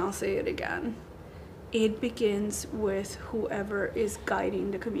before, and I'll say it again, it begins with whoever is guiding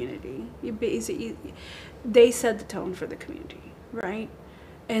the community. They set the tone for the community, right?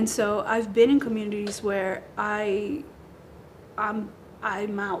 And so I've been in communities where I'm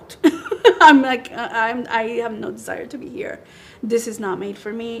out. I'm like, I have no desire to be here. This is not made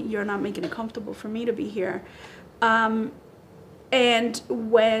for me. You're not making it comfortable for me to be here. And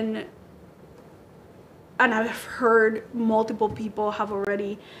I've heard multiple people have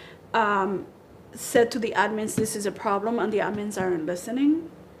already said to the admins, this is a problem, and the admins aren't listening,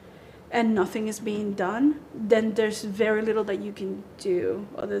 and nothing is being done, then there's very little that you can do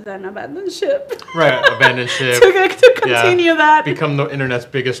other than abandon ship. Right, abandon ship. to continue that. Become the internet's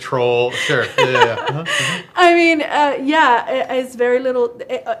biggest troll. Sure. Yeah. Uh-huh. I mean, it's very little.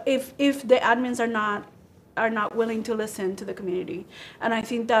 If the admins are not willing to listen to the community, and I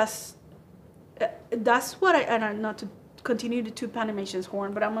think that's what and I'm not to continue to toot Panimation's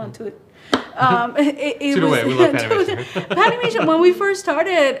horn, but I'm gonna toot. Toot away. We love Panimation. Panimation. When we first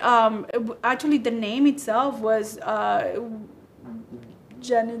started, actually the name itself was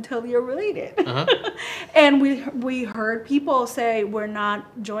genitalia related, and we heard people say we're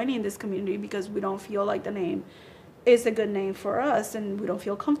not joining this community because we don't feel like the name is a good name for us, and we don't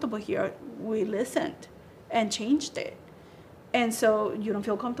feel comfortable here. We listened and changed it, and so you don't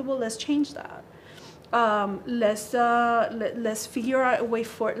feel comfortable. Let's change that. Let's figure out a way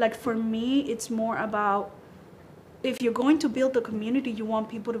for it. Like for me, it's more about, if you're going to build a community, you want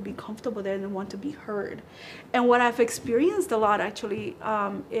people to be comfortable there and want to be heard. And what I've experienced a lot actually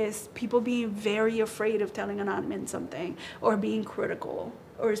is people being very afraid of telling an admin something, or being critical,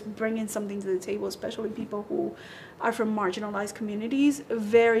 or bringing something to the table, especially people who are from marginalized communities,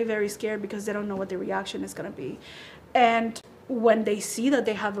 very, very scared because they don't know what the reaction is going to be. And when they see that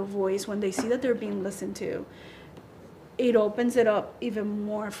they have a voice, when they see that they're being listened to, it opens it up even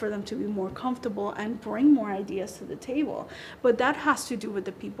more for them to be more comfortable and bring more ideas to the table. But that has to do with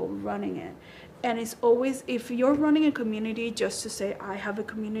the people running it. And it's always, if you're running a community just to say, I have a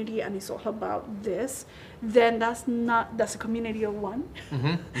community and it's all about this, then that's a community of one.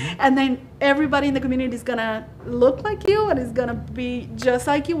 And then everybody in the community is gonna look like you and is gonna be just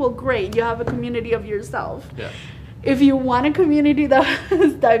like you. Well, great, you have a community of yourself. Yeah. If you want a community that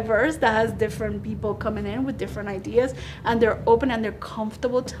is diverse, that has different people coming in with different ideas, and they're open and they're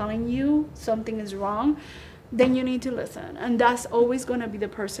comfortable telling you something is wrong, then you need to listen. And that's always going to be the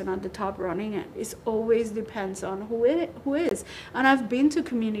person at the top running it. It always depends on who is. And I've been to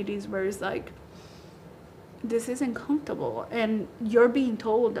communities where it's like, this isn't comfortable, and you're being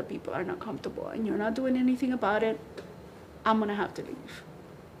told that people are not comfortable, and you're not doing anything about it. I'm going to have to leave.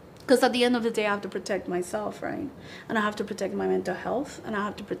 Because at the end of the day, I have to protect myself, right? And I have to protect my mental health, and I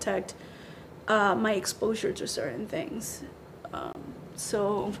have to protect my exposure to certain things.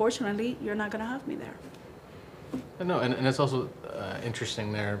 So unfortunately, you're not going to have me there. No, and it's also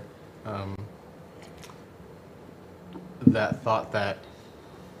interesting there, that thought that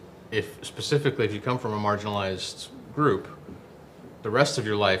specifically if you come from a marginalized group, the rest of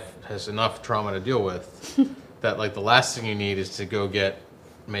your life has enough trauma to deal with that like the last thing you need is to go get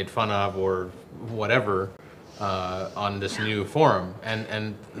made fun of or whatever on this new forum.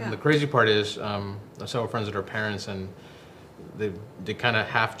 And the crazy part is, I have several friends that are parents, and they kind of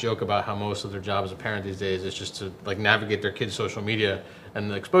half joke about how most of their job as a parent these days is just to like navigate their kids' social media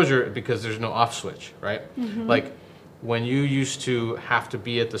and the exposure, because there's no off switch, right? Like when you used to have to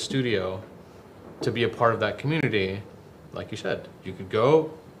be at the studio to be a part of that community, like you said, you could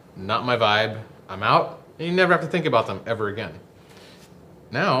go, not my vibe, I'm out, and you never have to think about them ever again.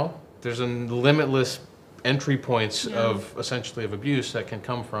 Now, there's a limitless entry points of essentially of abuse that can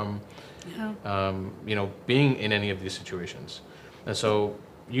come from, you know, being in any of these situations. And so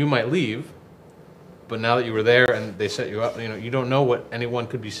you might leave, but now that you were there and they set you up, you know, you don't know what anyone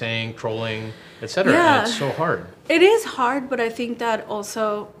could be saying, trolling, etc. And it's so hard. It is hard, but I think that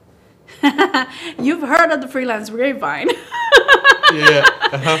also, you've heard of the freelance grapevine.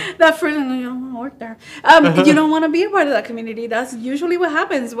 That freelance, you don't want to work there. You don't want to be a part of that community. That's usually what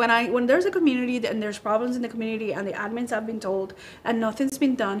happens when there's a community and there's problems in the community and the admins have been told and nothing's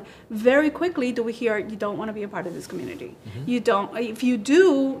been done. Very quickly do we hear you don't want to be a part of this community. You don't. If you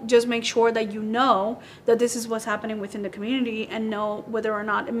do, just make sure that you know that this is what's happening within the community and know whether or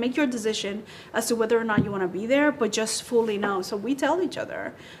not, and make your decision as to whether or not you want to be there. But just fully know. So we tell each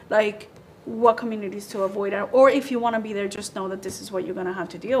other like what communities to avoid, or if you want to be there, just know that this is what you're going to have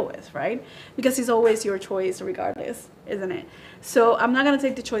to deal with, right? Because it's always your choice regardless, isn't it? So I'm not going to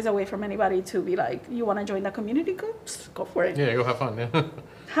take the choice away from anybody to be like, you want to join that community? Go for it. Yeah, go have fun. Yeah.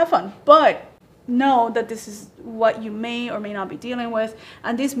 Have fun, but know that this is what you may or may not be dealing with,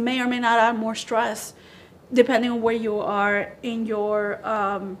 and this may or may not add more stress depending on where you are in your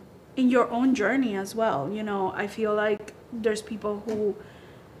own journey as well. You know, I feel like there's people who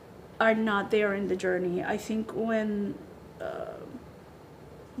are not there in the journey. I think when,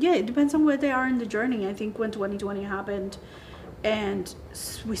 it depends on where they are in the journey. I think when 2020 happened and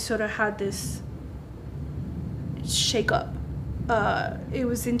we sort of had this shake up, it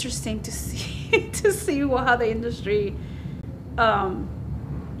was interesting to see how the industry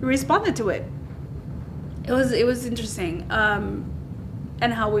responded to it. It was interesting,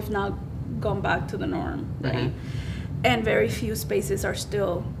 and how we've now gone back to the norm, right? And very few spaces are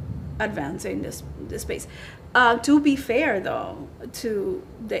still advancing this space. To be fair, though, to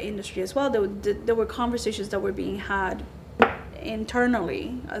the industry as well, there were conversations that were being had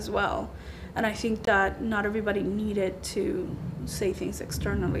internally as well, and I think that not everybody needed to say things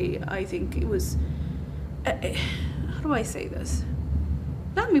externally. I think it was, how do I say this?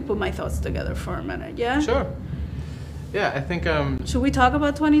 Let me put my thoughts together for a minute, yeah? Sure. Yeah, I think. Should we talk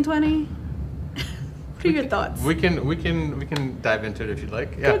about 2020? What are your thoughts? We can dive into it if you'd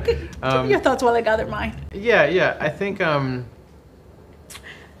like. Yeah. Okay. Your thoughts while I gather mine. Yeah. I think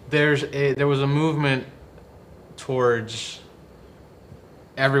there was a movement towards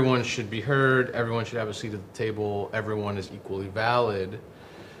everyone should be heard, everyone should have a seat at the table, everyone is equally valid.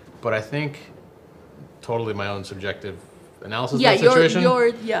 But I think, totally my own subjective analysis of the situation,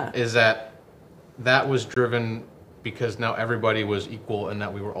 is that was driven because now everybody was equal and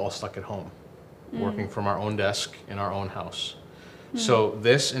that we were all stuck at home, working from our own desk in our own house. So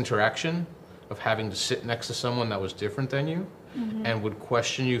this interaction of having to sit next to someone that was different than you and would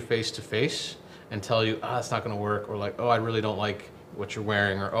question you face to face and tell you, it's not going to work, or like, I really don't like what you're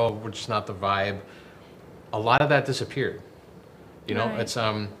wearing, or we're just not the vibe. A lot of that disappeared. You know, it's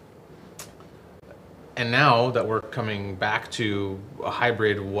and now that we're coming back to a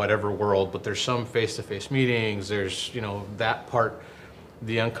hybrid whatever world, but there's some face-to-face meetings, there's, that part,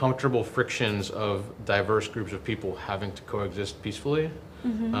 the uncomfortable frictions of diverse groups of people having to coexist peacefully,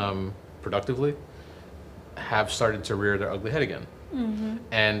 productively, have started to rear their ugly head again.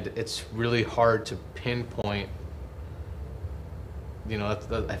 And it's really hard to pinpoint,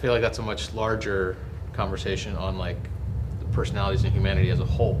 I feel like that's a much larger conversation on like the personalities and humanity as a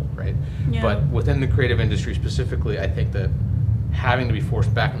whole, right? Yeah. But within the creative industry specifically, I think that having to be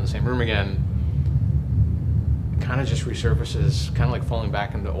forced back in the same room again kind of just resurfaces, kind of like falling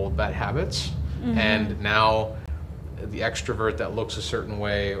back into old bad habits. And now the extrovert that looks a certain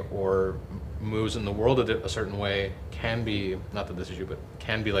way or moves in the world a certain way can be, not that this is you, but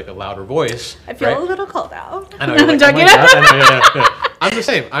can be like a louder voice. I feel a little called out. I know. I'm joking. I'm the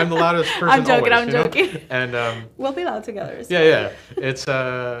same. I'm the loudest person. I'm joking. Always, I'm joking. And we'll be loud together. So. Yeah. It's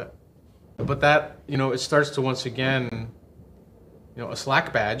but that it starts to once again, a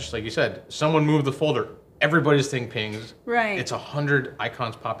Slack badge, like you said, someone moved the folder, everybody's thing pings. Right. It's 100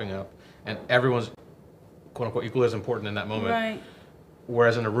 icons popping up, and everyone's quote unquote equally as important in that moment. Right.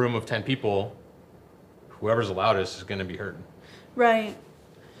 Whereas in a room of 10 people, whoever's the loudest is going to be heard. Right.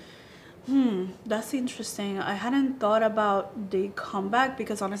 That's interesting. I hadn't thought about the comeback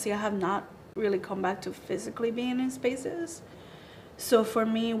because honestly, I have not really come back to physically being in spaces. So for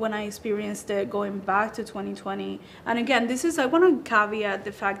me, when I experienced it going back to 2020, and again, I want to caveat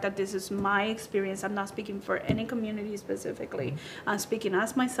the fact that this is my experience. I'm not speaking for any community specifically. I'm speaking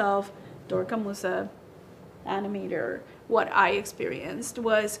as myself, Dorca Musseb, animator. What I experienced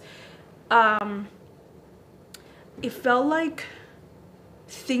was, it felt like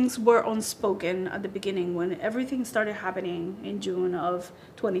things were unspoken at the beginning when everything started happening in June of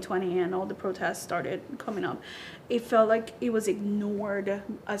 2020 and all the protests started coming up. It felt like it was ignored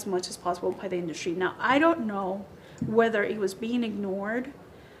as much as possible by the industry. Now, I don't know whether it was being ignored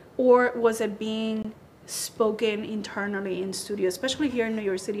or was it being spoken internally in studio, especially here in New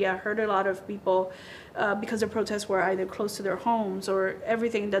York City. I heard a lot of people, because the protests were either close to their homes or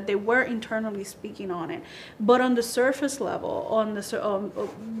everything, that they were internally speaking on it. But on the surface level, on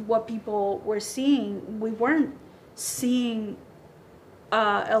what people were seeing, we weren't seeing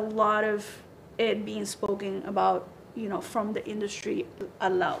a lot of it being spoken about, from the industry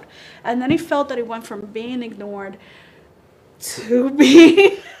aloud. And then it felt that it went from being ignored to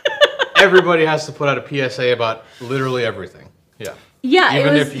being... Everybody has to put out a PSA about literally everything. Yeah. Yeah.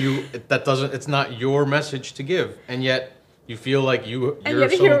 Even if it's not your message to give, and yet you feel like you're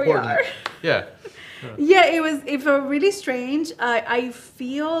so important. Yeah. Yeah, it felt really strange. I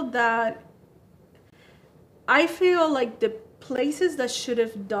feel like the places that should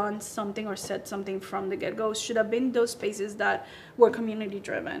have done something or said something from the get-go should have been those spaces that were community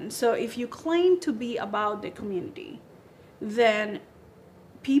driven. So if you claim to be about the community, then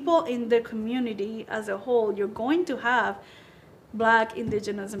people in the community as a whole, you're going to have Black,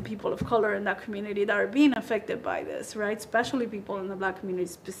 Indigenous, and people of color in that community that are being affected by this, right? Especially people in the Black community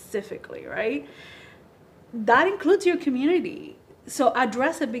specifically, right? That includes your community. So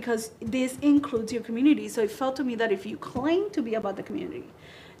address it because this includes your community. So it felt to me that if you claim to be about the community,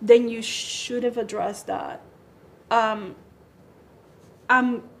 then you should have addressed that.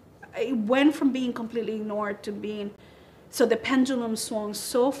 It went from being completely ignored to being... So the pendulum swung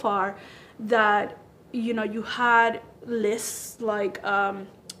so far that you know, you had lists like, I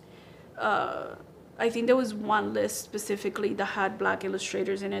think there was one list specifically that had Black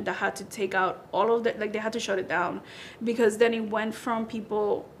illustrators in it that had to take out all of that, like they had to shut it down, because then it went from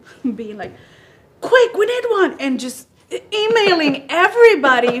people being like, quick, we need one, and just emailing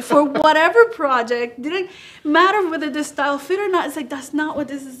everybody for whatever project. Didn't matter whether the style fit or not. It's like, that's not what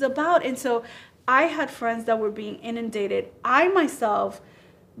this is about. And so I had friends that were being inundated. I myself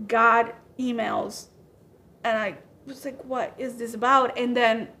got emails and I was like, what is this about? And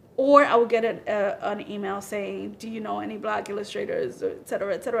then, or I would get an email saying, do you know any Black illustrators, et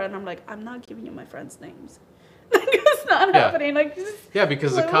cetera, et cetera. And I'm like, I'm not giving you my friends' names. Like, it's not happening. Like, yeah,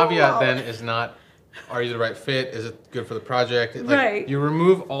 because the caveat then is not, are you the right fit? Is it good for the project? Like, right. You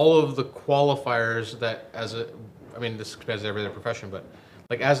remove all of the qualifiers that I mean, this expands every other profession, but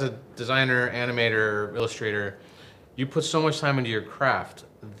like as a designer, animator, illustrator, you put so much time into your craft.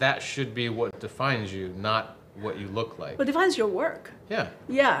 That should be what defines you, not what you look like. What defines your work. Yeah.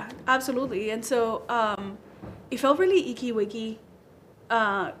 Yeah, absolutely. And so it felt really icky-wicky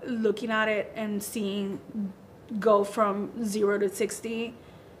looking at it and seeing go from 0 to 60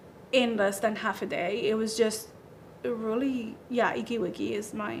 in less than half a day. It was just really, yeah, icky-wicky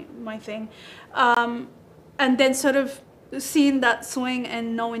is my thing. And then sort of seeing that swing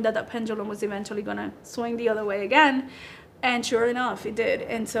and knowing that that pendulum was eventually gonna swing the other way again, and sure enough, it did.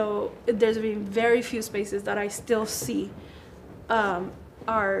 And so there's been very few spaces that I still see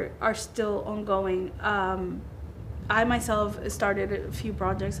are still ongoing. I myself started a few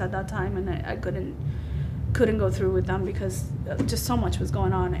projects at that time, and I couldn't go through with them because just so much was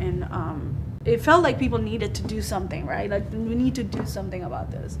going on, and it felt like people needed to do something, right? Like, we need to do something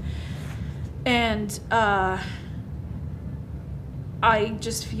about this. And I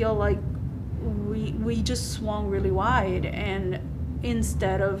just feel like we just swung really wide, and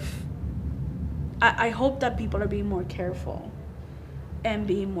instead of, I hope that people are being more careful and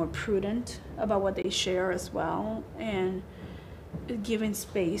being more prudent about what they share as well, and giving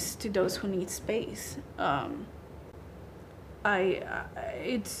space to those who need space.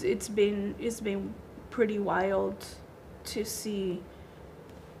 It's been pretty wild to see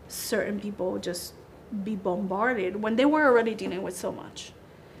certain people just be bombarded when they were already dealing with so much,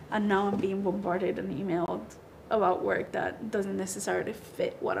 and now I'm being bombarded and emailed about work that doesn't necessarily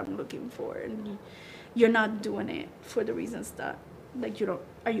fit what I'm looking for, and you're not doing it for the reasons that, like,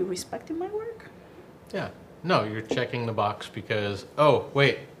 are you respecting my work? Yeah. No, you're checking the box because, oh,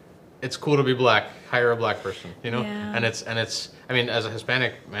 wait, it's cool to be Black. Hire a Black person, you know? Yeah. And it's, I mean, as a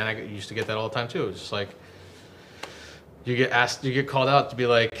Hispanic man, I used to get that all the time too. It's just like, you get called out to be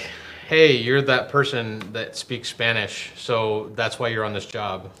like, hey, you're that person that speaks Spanish, so that's why you're on this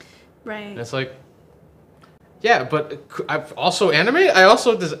job. Right. And it's like, yeah, but I've also animate. I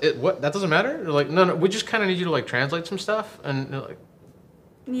also what? That doesn't matter. They're like, no, we just kind of need you to like translate some stuff, and they're like,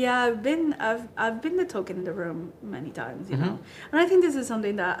 yeah, I've been the token in the room many times, you know, and I think this is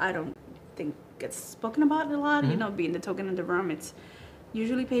something that I don't think gets spoken about a lot. You know, being the token in the room, it's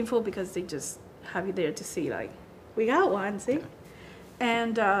usually painful because they just have you there to see, like, we got one, see,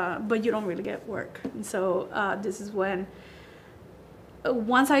 and but you don't really get work, and so this is when.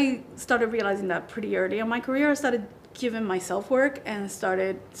 Once I started realizing that pretty early in my career, I started giving myself work and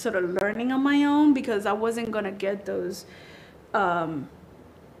started sort of learning on my own, because I wasn't gonna get those.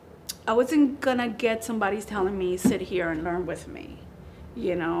 I wasn't gonna get somebody telling me, sit here and learn with me.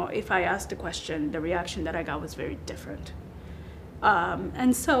 You know, if I asked a question, the reaction that I got was very different.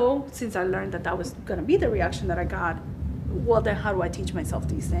 And so, since I learned that that was gonna be the reaction that I got, well, then how do I teach myself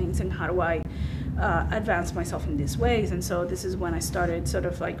these things, and how do I advance myself in these ways? And so this is when I started sort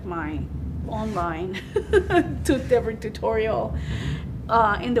of like my online every tutorial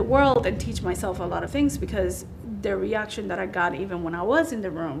in the world, and teach myself a lot of things, because the reaction that I got even when I was in the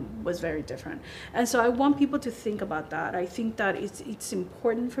room was very different. And so I want people to think about that. I think that it's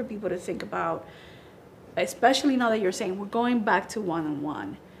important for people to think about, especially now that you're saying we're going back to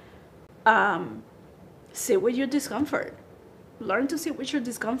one-on-one. Sit with your discomfort. Learn to sit with your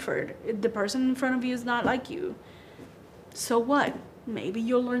discomfort. If the person in front of you is not like you, so what? Maybe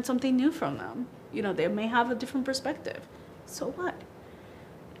you'll learn something new from them. You know, they may have a different perspective. So what?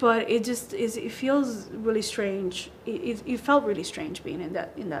 But it just is. It feels really strange. It felt really strange being in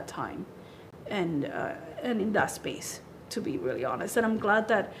that time, and in that space, to be really honest. And I'm glad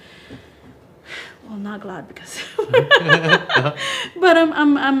that. Well, not glad because, but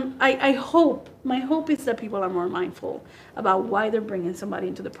I hope, my hope is that people are more mindful about why they're bringing somebody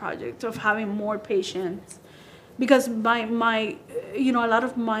into the project, of having more patience, because my you know, a lot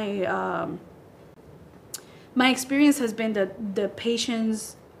of my experience has been that the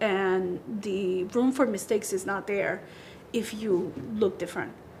patience and the room for mistakes is not there if you look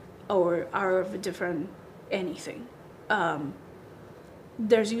different or are of a different anything.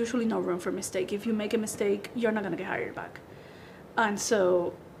 There's usually no room for mistake. If you make a mistake, you're not going to get hired back. And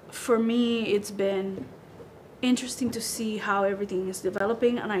so for me, it's been interesting to see how everything is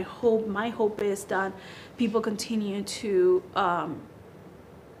developing, and my hope is that people continue to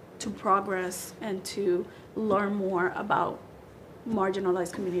progress and to learn more about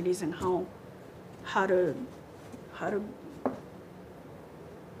marginalized communities and how to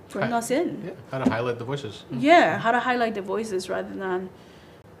bring us in. Yeah, how to highlight the voices. Yeah, how to highlight the voices rather than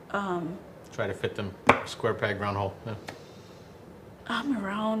try to fit them square peg round hole. Yeah. I'm a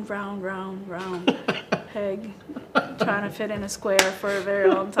round peg trying to fit in a square for a very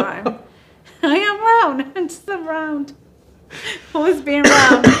long time. I am round. I'm just round. Always being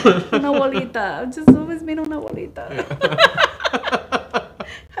round. Una bolita. I've just always been una bolita. Yeah.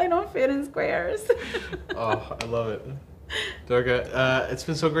 I don't fit in squares. Oh, I love it. Dorca, it's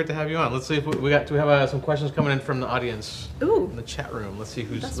been so great to have you on. Let's see if we have some questions coming in from the audience. Ooh. In the chat room. Let's see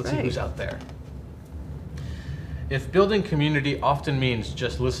who's right. who's out there. If building community often means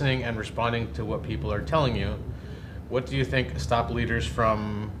just listening and responding to what people are telling you, what do you think stop leaders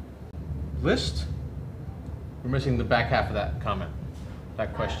from list? We're missing the back half of that comment,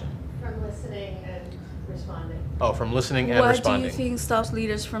 that question. From listening and responding. Oh, from listening and responding. What do you think stops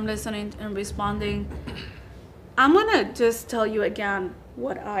leaders from listening and responding? I'm gonna just tell you again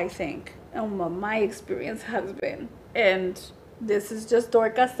what I think and what my experience has been. And this is just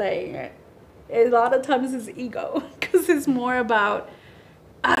Dorca saying it. A lot of times it's ego, because it's more about,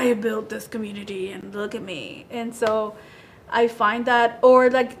 I built this community and look at me. And so I find that, or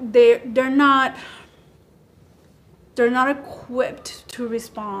like they're not equipped to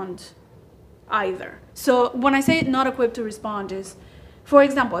respond either. So when I say not equipped to respond is, for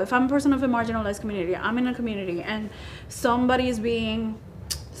example, if I'm a person of a marginalized community, I'm in a community and somebody is being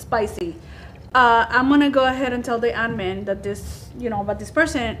spicy, I'm gonna go ahead and tell the admin that about this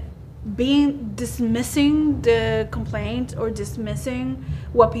person dismissing the complaint or dismissing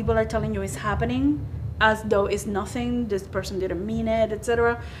what people are telling you is happening as though it's nothing, this person didn't mean it,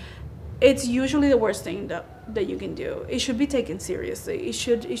 etc. It's usually the worst thing that you can do. It should be taken seriously. It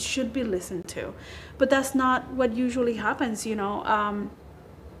should be listened to, but that's not what usually happens.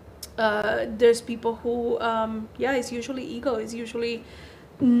 There's people who it's usually ego. It's usually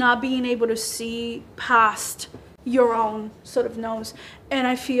not being able to see past your own sort of nose. And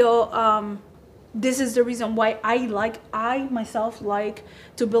I feel this is the reason why I myself like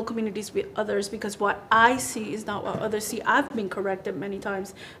to build communities with others, because what I see is not what others see. I've been corrected many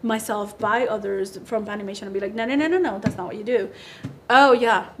times myself by others from animation and be like, no, that's not what you do. Oh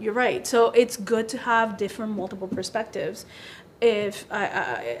yeah, you're right. So it's good to have different multiple perspectives. If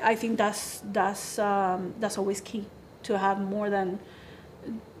I think that's always key, to have more than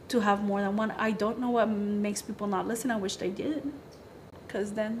one. I don't know what makes people not listen. I wish they did,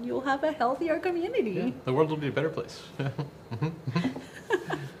 because then you'll have a healthier community. Yeah, the world will be a better place.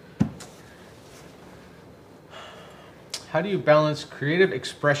 How do you balance creative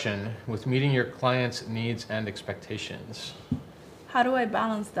expression with meeting your clients' needs and expectations? How do I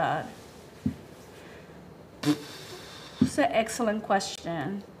balance that? It's an excellent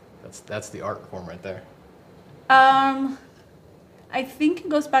question. That's the art form right there. I think it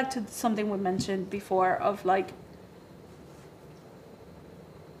goes back to something we mentioned before of like,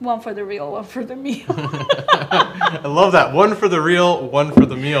 one for the real, one for the meal. I love that. One for the real, one for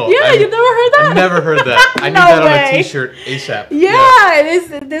the meal. Yeah, you never heard that? I never heard that. I need that on a t-shirt ASAP. Yeah,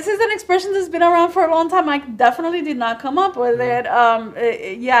 this is an expression that's been around for a long time. I definitely did not come up with it.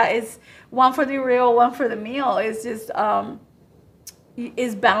 It's one for the real, one for the meal. It's just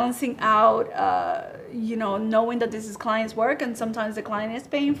is balancing out, knowing that this is client's work, and sometimes the client is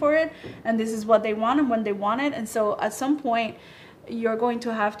paying for it, and this is what they want and when they want it. And so at some point, you're going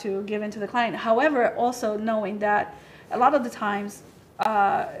to have to give in to the client. However, also knowing that a lot of the times,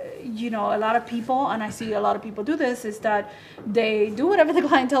 a lot of people, and I see a lot of people do this, is that they do whatever the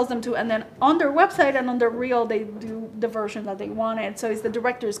client tells them to, and then on their website and on their reel, they do the version that they wanted. So it's the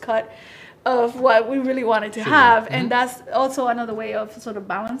director's cut of what we really wanted to have. Mm-hmm. And that's also another way of sort of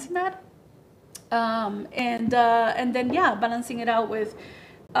balancing that. And then balancing it out with,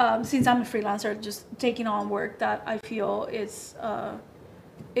 since I'm a freelancer, just taking on work that I feel is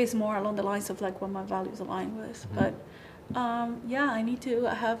more along the lines of like what my values align with. Mm-hmm. But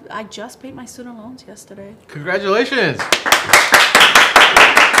I just paid my student loans yesterday. Congratulations.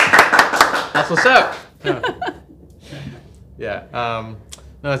 That's what's up. Yeah.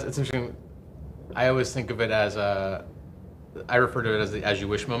 No, it's interesting. I always think of it as I refer to it as the as you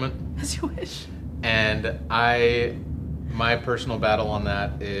wish moment. As you wish. And my personal battle on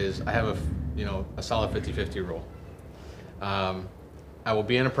that is I have a solid 50-50 rule. I will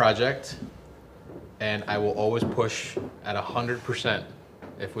be in a project and I will always push at 100%.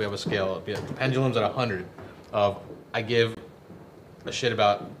 If we have a scale, the pendulum's at 100 of I give a shit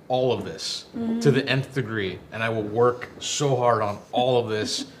about all of this to the nth degree, and I will work so hard on all of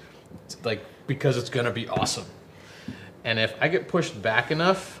this, like, because it's gonna be awesome. And if I get pushed back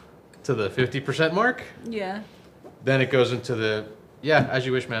enough to the 50% mark, Yeah. then it goes into the, yeah, as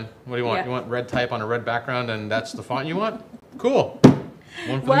you wish, man. What do you want? Yeah. You want red type on a red background and that's the font you want? Cool.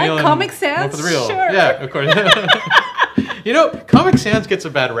 One for What? the meal and Comic one Sans? for the real. Sure. Yeah, of course. Comic Sans gets a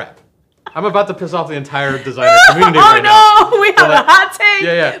bad rap. I'm about to piss off the entire designer community right now. Oh no, we have a hot take.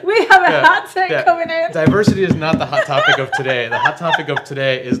 Yeah. We have a hot take coming in. Diversity is not the hot topic of today. The hot topic of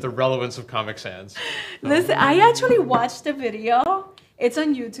today is the relevance of Comic Sans. Listen, I actually watched a video. It's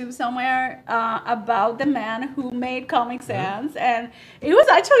on YouTube somewhere about the man who made Comic Sans, and it was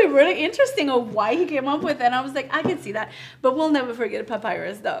actually really interesting of why he came up with it. And I was like, I can see that, but we'll never forget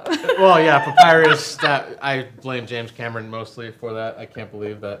Papyrus, though. Well, yeah, Papyrus. I blame James Cameron mostly for that. I can't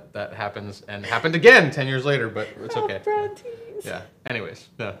believe that happens and happened again 10 years later, but it's okay. Yeah. Anyways,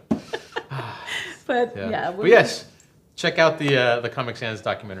 no. But But yes, check out the Comic Sans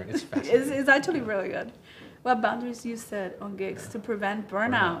documentary. It's fascinating. it's actually really good. What boundaries you set on gigs to prevent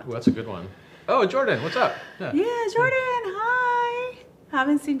burnout? Ooh, that's a good one. Oh, Jordan, what's up? Yeah, Jordan, hi.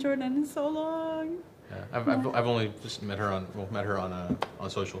 Haven't seen Jordan in so long. Yeah, I've only just met her on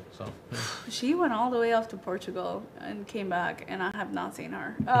social. So She went all the way off to Portugal and came back, and I have not seen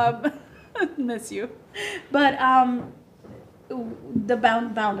her. Miss you, but the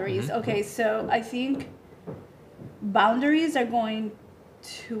boundaries. Mm-hmm. Okay, so I think boundaries are going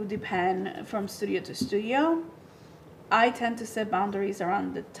to depend from studio to studio. I tend to set boundaries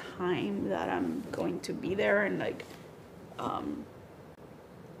around the time that I'm going to be there and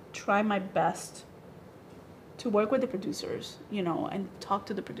try my best to work with the producers, and talk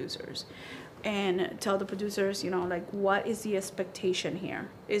to the producers and tell the producers, what is the expectation here?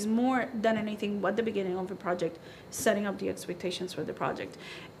 Is more than anything what the beginning of the project, setting up the expectations for the project.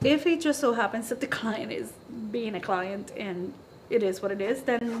 If it just so happens that the client is being a client and it is what it is,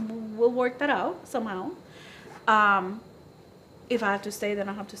 then we'll work that out somehow. If I have to stay, then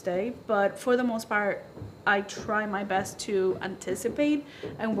I have to stay. But for the most part, I try my best to anticipate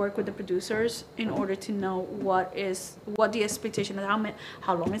and work with the producers in order to know what the expectation is,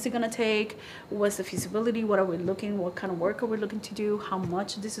 how long is it gonna take, what's the feasibility, what kind of work are we looking to do, how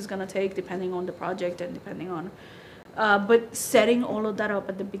much this is gonna take, depending on the project and depending on. But setting all of that up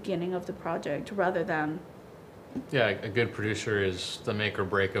at the beginning of the project rather than. yeah, a good producer is the make or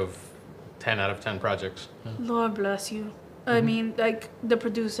break of 10 out of 10 projects. Yeah. Lord bless you. I mean, like, the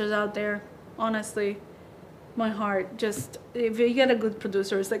producers out there, honestly, my heart just, if you get a good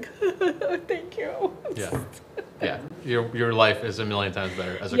producer, it's like, thank you. Yeah. Your life is a million times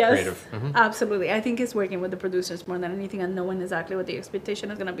better as a Yes, creative. Mm-hmm. absolutely. I think it's working with the producers more than anything and knowing exactly what the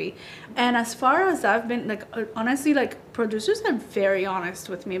expectation is going to be. And as far as I've been, like, honestly, like, producers are very honest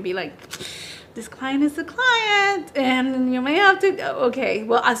with me and be like, this client is the client and you may have to, okay,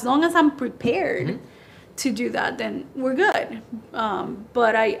 well, as long as I'm prepared to do that, then we're good.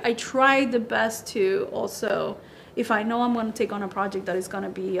 But I try the best to also, if I know I'm going to take on a project that is going to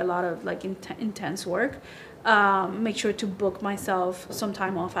be a lot of like intense work, make sure to book myself some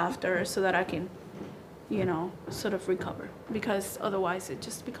time off after so that I can, sort of recover, because otherwise it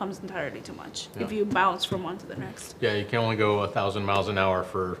just becomes entirely too much if you bounce from one to the next. Yeah, you can only go 1,000 miles an hour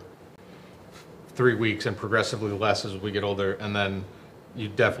for 3 weeks and progressively less as we get older, and then you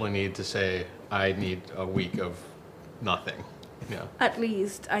definitely need to say, I need a week of nothing. Yeah. At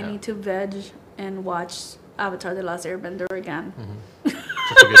least I need to veg and watch Avatar: The Last Airbender again.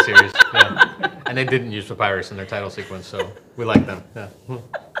 Such a good series. Yeah. And they didn't use Papyrus in their title sequence, so we like them. Yeah.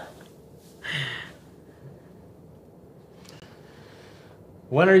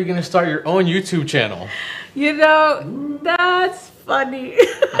 When are you going to start your own YouTube channel? That's funny.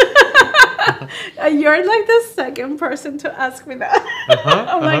 You're like the second person to ask me that.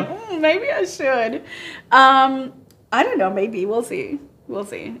 I'm like, maybe I should. I don't know. Maybe we'll see.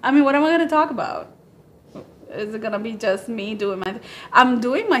 I mean, what am I going to talk about? Is it going to be just me doing I'm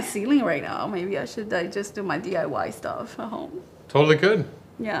doing my ceiling right now. Maybe I should just do my DIY stuff at home. Totally could.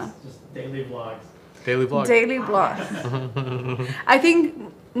 Yeah. Just daily vlogs. Daily vlog. Daily vlog. I think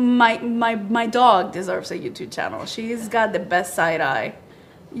my dog deserves a YouTube channel. She's got the best side eye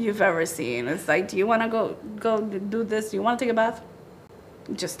you've ever seen. It's like, do you want to go do this? Do you want to take a bath?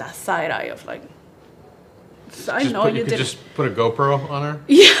 Just that side eye of like, I know you could did. just put a GoPro on her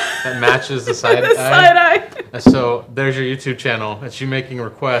Yeah. that matches the side The side eye. And so there's your YouTube channel. It's you making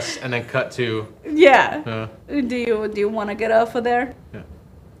requests and then cut to. Yeah. Do you want to get off of there? Yeah.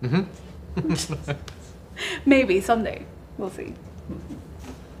 Mm-hmm. Maybe someday. We'll see.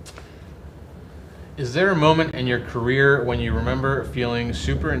 Is there a moment in your career when you remember feeling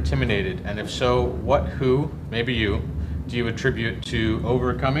super intimidated? And if so, who, maybe you, do you attribute to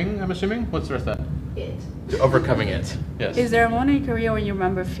overcoming, I'm assuming? What's the rest of that? It. To overcoming it, yes. Is there a moment in your career when you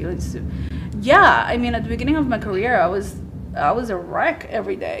remember feeling Yeah, I mean, at the beginning of my career, I was a wreck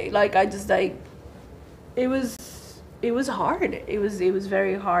every day. Like, I just, like, it was hard. It was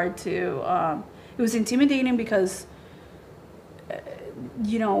very hard to, it was intimidating because,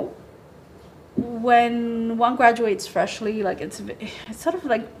 you know, when one graduates freshly, like, it's sort of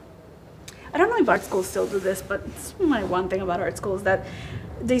like, I don't know if art schools still do this, but it's my one thing about art schools, that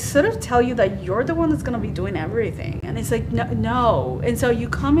they sort of tell you that you're the one that's going to be doing everything. And it's like, no. And so you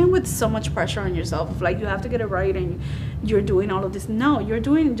come in with so much pressure on yourself. Like, you have to get it right and you're doing all of this. No, you're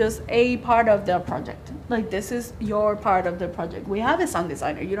doing just a part of the project. Like, this is your part of the project. We have a sound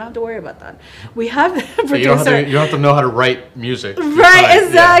designer. You don't have to worry about that. We have the producer. You don't have to know how to write music. Right,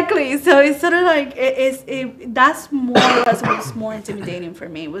 exactly. Yeah. So it's sort of like, that's more or less what was more intimidating for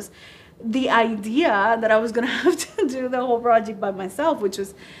me, was the idea that I was going to have to do the whole project by myself, which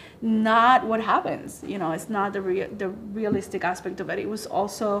was not what happens. You know, it's not the realistic aspect of it. It was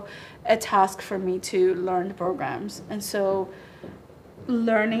also a task for me to learn the programs. And so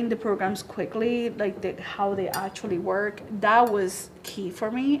learning the programs quickly, like how they actually work, that was key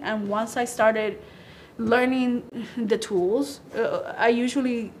for me. And once I started learning the tools, I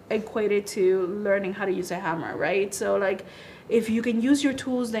usually equate it to learning how to use a hammer, right? So, like, if you can use your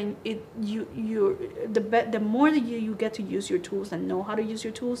tools, then the more that you get to use your tools and know how to use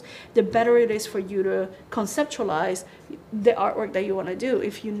your tools, the better it is for you to conceptualize the artwork that you want to do,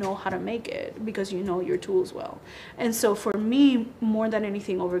 if you know how to make it, because you know your tools well. And so for me, more than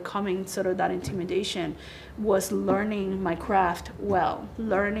anything, overcoming sort of that intimidation was learning my craft well,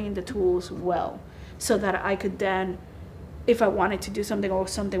 learning the tools well, so that I could then, if I wanted to do something or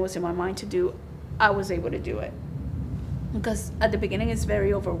something was in my mind to do, I was able to do it. Because at the beginning, it's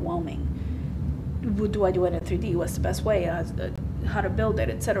very overwhelming. Do I do it in 3D? What's the best way? How to build it,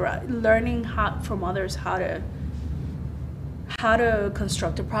 etc. Learning from others how to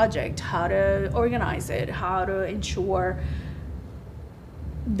construct a project, how to organize it, how to ensure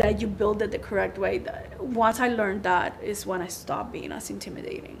that you build it the correct way. Once I learned that is when I stopped being as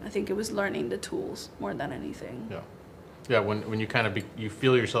intimidating. I think it was learning the tools more than anything. Yeah. When you kind of you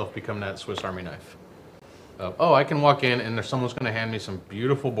feel yourself become that Swiss Army knife. Oh, I can walk in and someone's going to hand me some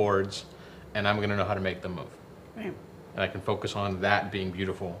beautiful boards, and I'm going to know how to make them move. Right. And I can focus on that being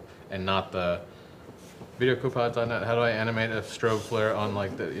beautiful and not the video coupones on that. How do I animate a strobe flare on,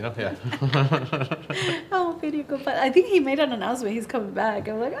 like, the, you know? Yeah. Oh, video coupon. I think he made an announcement. He's coming back.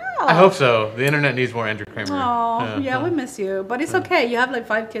 I'm like, oh. I hope so. The internet needs more Andrew Kramer. Oh, yeah, we miss you. But it's okay. You have like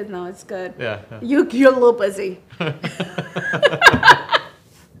 5 kids now. It's good. Yeah. You're a little busy.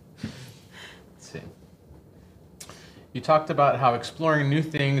 You talked about how exploring new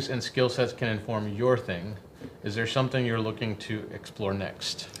things and skill sets can inform your thing. Is there something you're looking to explore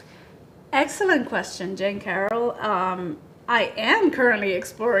next? Excellent question, Jane Carroll. I am currently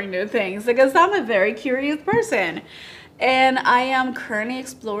exploring new things because I'm a very curious person. And I am currently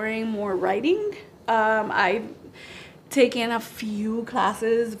exploring more writing. I've taken a few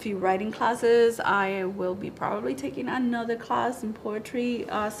writing classes. I will be probably taking another class in poetry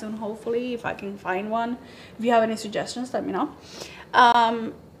soon, hopefully, if I can find one. If you have any suggestions, let me know.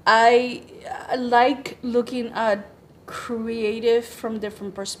 I like looking at creative from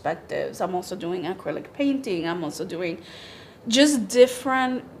different perspectives. I'm also doing acrylic painting. I'm also doing just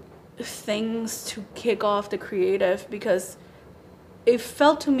different things to kick off the creative, because it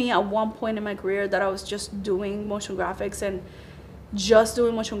felt to me at one point in my career that I was just doing motion graphics, and just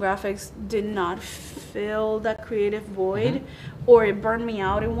doing motion graphics did not fill that creative void, or it burned me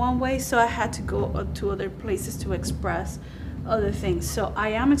out in one way. So I had to go to other places to express other things. So I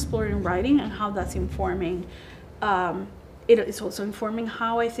am exploring writing and how that's informing. It is also informing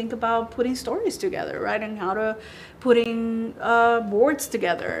how I think about putting stories together, right? And how to putting boards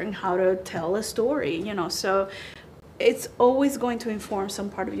together and how to tell a story, you know. So it's always going to inform some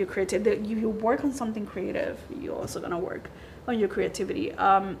part of your creativity. You work on something creative, you're also going to work on your creativity.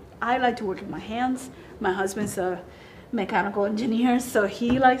 I like to work with my hands. My husband's a mechanical engineer, so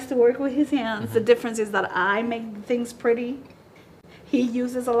he likes to work with his hands. The difference is that I make things pretty. He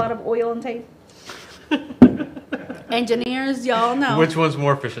uses a lot of oil and tape. Engineers, y'all know. Which one's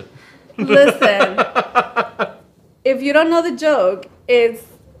more efficient? Listen, if you don't know the joke, it's,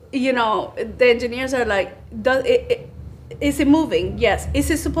 you know, the engineers are like, is it moving? Yes. Is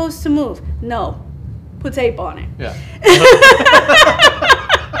it supposed to move? No. Put tape on it. Yeah.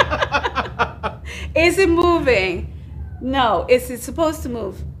 Is it moving? No. Is it supposed to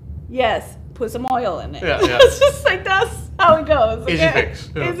move? Yes. Put some oil in it. Yeah. It's just like, that's how it goes. Easy fix.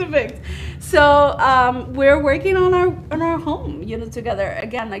 Yeah. Easy fix. So we're working on our home, you know, together.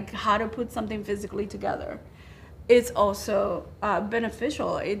 Again, like how to put something physically together. It's also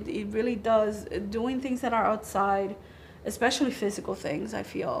beneficial. It really does. Doing things that are outside, especially physical things, I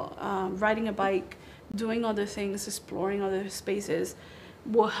feel. Riding a bike, doing other things, exploring other spaces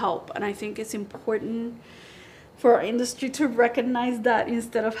will help. And I think it's important for our industry to recognize that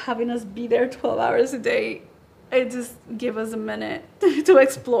instead of having us be there 12 hours a day, just give us a minute to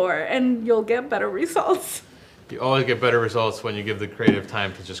explore and you'll get better results. You always get better results when you give the creative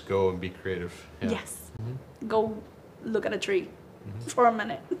time to just go and be creative. Yeah. Yes. Go look at a tree for a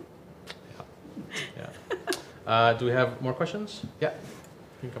minute. Yeah. Do we have more questions? Yeah.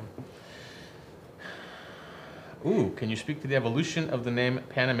 You can come. Ooh, can you speak to the evolution of the name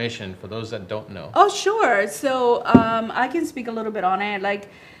Panimation for those that don't know? Oh, sure. So I can speak a little bit on it. Like,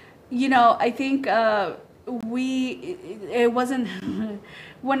 you know, I think it wasn't,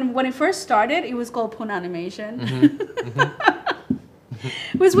 when it first started, it was called Pun Animation,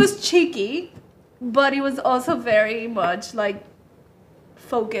 which was cheeky, but it was also very much like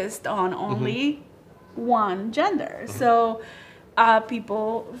focused on only one gender. So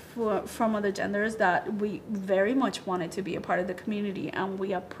people from other genders that we very much wanted to be a part of the community, and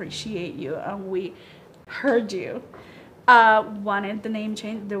we appreciate you and we heard you, wanted the name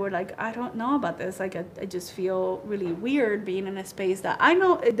change. They were like, I don't know about this. Like, I just feel really weird being in a space that I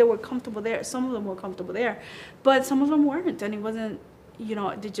know they were comfortable there. Some of them were comfortable there, but some of them weren't. And it wasn't, you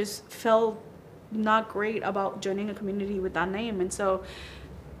know, they just felt not great about joining a community with that name. And so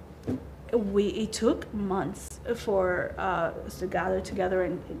it took months for us to gather together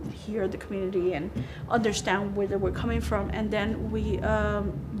and hear the community and understand where they were coming from. And then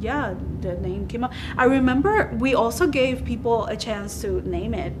the name came up. I remember we also gave people a chance to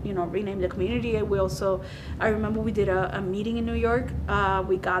name it, you know, rename the community. I remember we did a meeting in New York.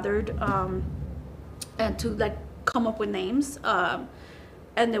 We gathered and to like come up with names.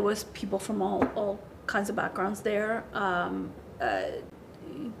 And there was people from all kinds of backgrounds there.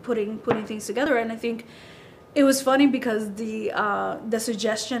 Putting things together. And I think it was funny because the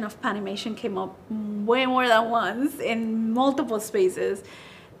suggestion of Panimation came up way more than once in multiple spaces,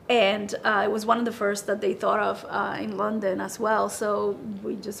 and it was one of the first that they thought of in London as well. So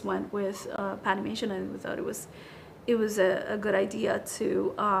we just went with Panimation, and we thought it was a good idea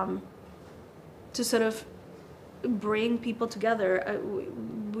to sort of bring people together.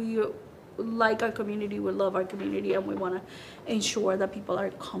 We like our community, we love our community, and we want to ensure that people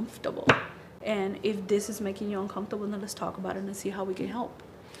are comfortable. And if this is making you uncomfortable, then let's talk about it and see how we can help.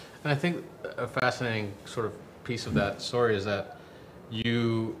 And I think a fascinating sort of piece of that story is that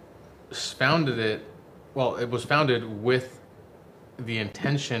you founded it, well, it was founded with the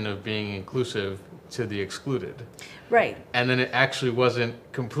intention of being inclusive to the excluded. Right. And then it actually wasn't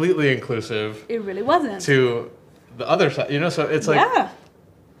completely inclusive. It really wasn't. To the other side, you know, so it's like, yeah,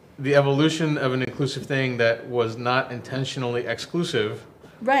 the evolution of an inclusive thing that was not intentionally exclusive.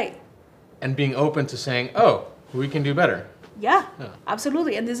 Right. And being open to saying, oh, we can do better. Yeah,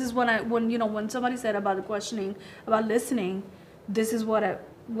 absolutely. And this is when somebody said about the questioning, about listening, this is what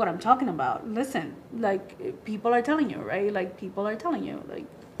I'm talking about. Listen, like people are telling you, right? Like people are telling you, like,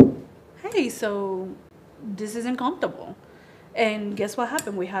 hey, so this isn't comfortable. And guess what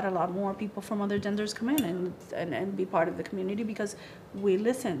happened? We had a lot more people from other genders come in and be part of the community because we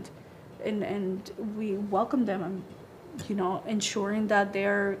listened and we welcomed them, and, you know, ensuring that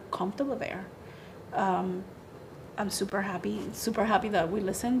they're comfortable there. I'm super happy that we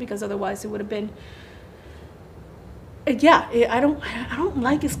listened, because otherwise it would have been, I don't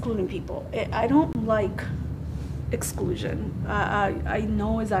like excluding people. I don't like exclusion. I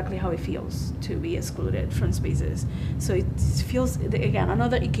know exactly how it feels to be excluded from spaces. So it feels, again,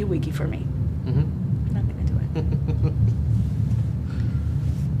 another icky wiki for me. I'm not gonna do it.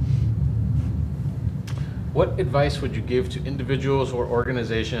 What advice would you give to individuals or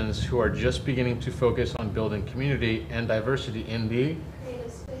organizations who are just beginning to focus on building community and diversity in the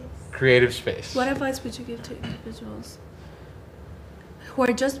creative space? What advice would you give to individuals who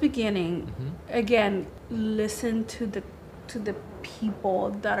are just beginning? Again, listen to the people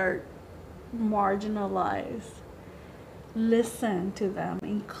that are marginalized. Listen to them,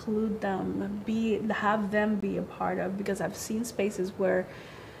 include them, have them be a part of, because I've seen spaces where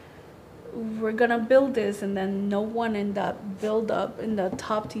we're gonna build this, and then no one in that build up in the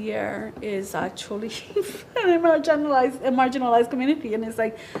top tier is actually a marginalized community, and it's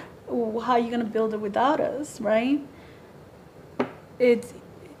like, how are you gonna build it without us, right? It's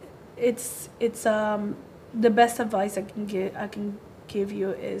the best advice I can give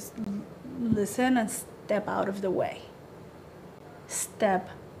you is listen and step out of the way. Step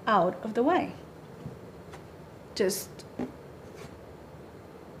out of the way. Just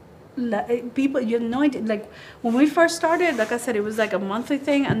people, you have no idea. Like when we first started, like I said, it was like a monthly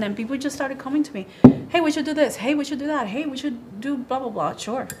thing, and then people just started coming to me. Hey, we should do this. Hey, we should do that. Hey, we should do blah blah blah.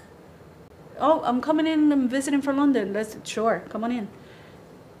 Sure. Oh, I'm coming in. I'm visiting from London. Sure, come on in.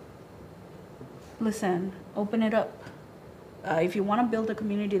 Listen, open it up. If you want to build a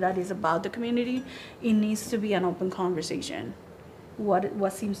community that is about the community, it needs to be an open conversation.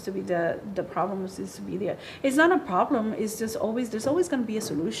 What seems to be the problem seems to be there. It's not a problem. It's just there's always going to be a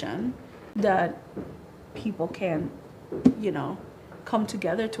solution that people can, come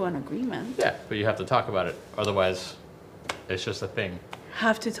together to an agreement. Yeah, but you have to talk about it. Otherwise, it's just a thing.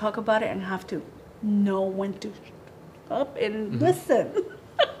 Have to talk about it and have to know when to shut up and listen.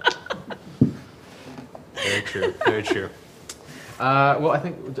 Very true. Very true. Well, I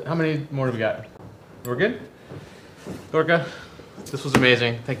think, how many more do we got? We're good? Dorca, this was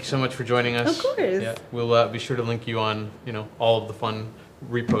amazing. Thank you so much for joining us. Of course. Yeah, we'll be sure to link you on, all of the fun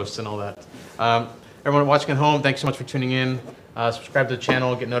reposts and all that. Everyone watching at home, thanks so much for tuning in. Subscribe to the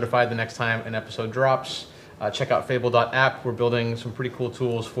channel, get notified the next time an episode drops. Check out fable.app. We're building some pretty cool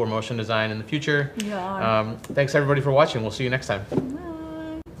tools for motion design in the future. Yeah. Thanks everybody for watching. We'll see you next time.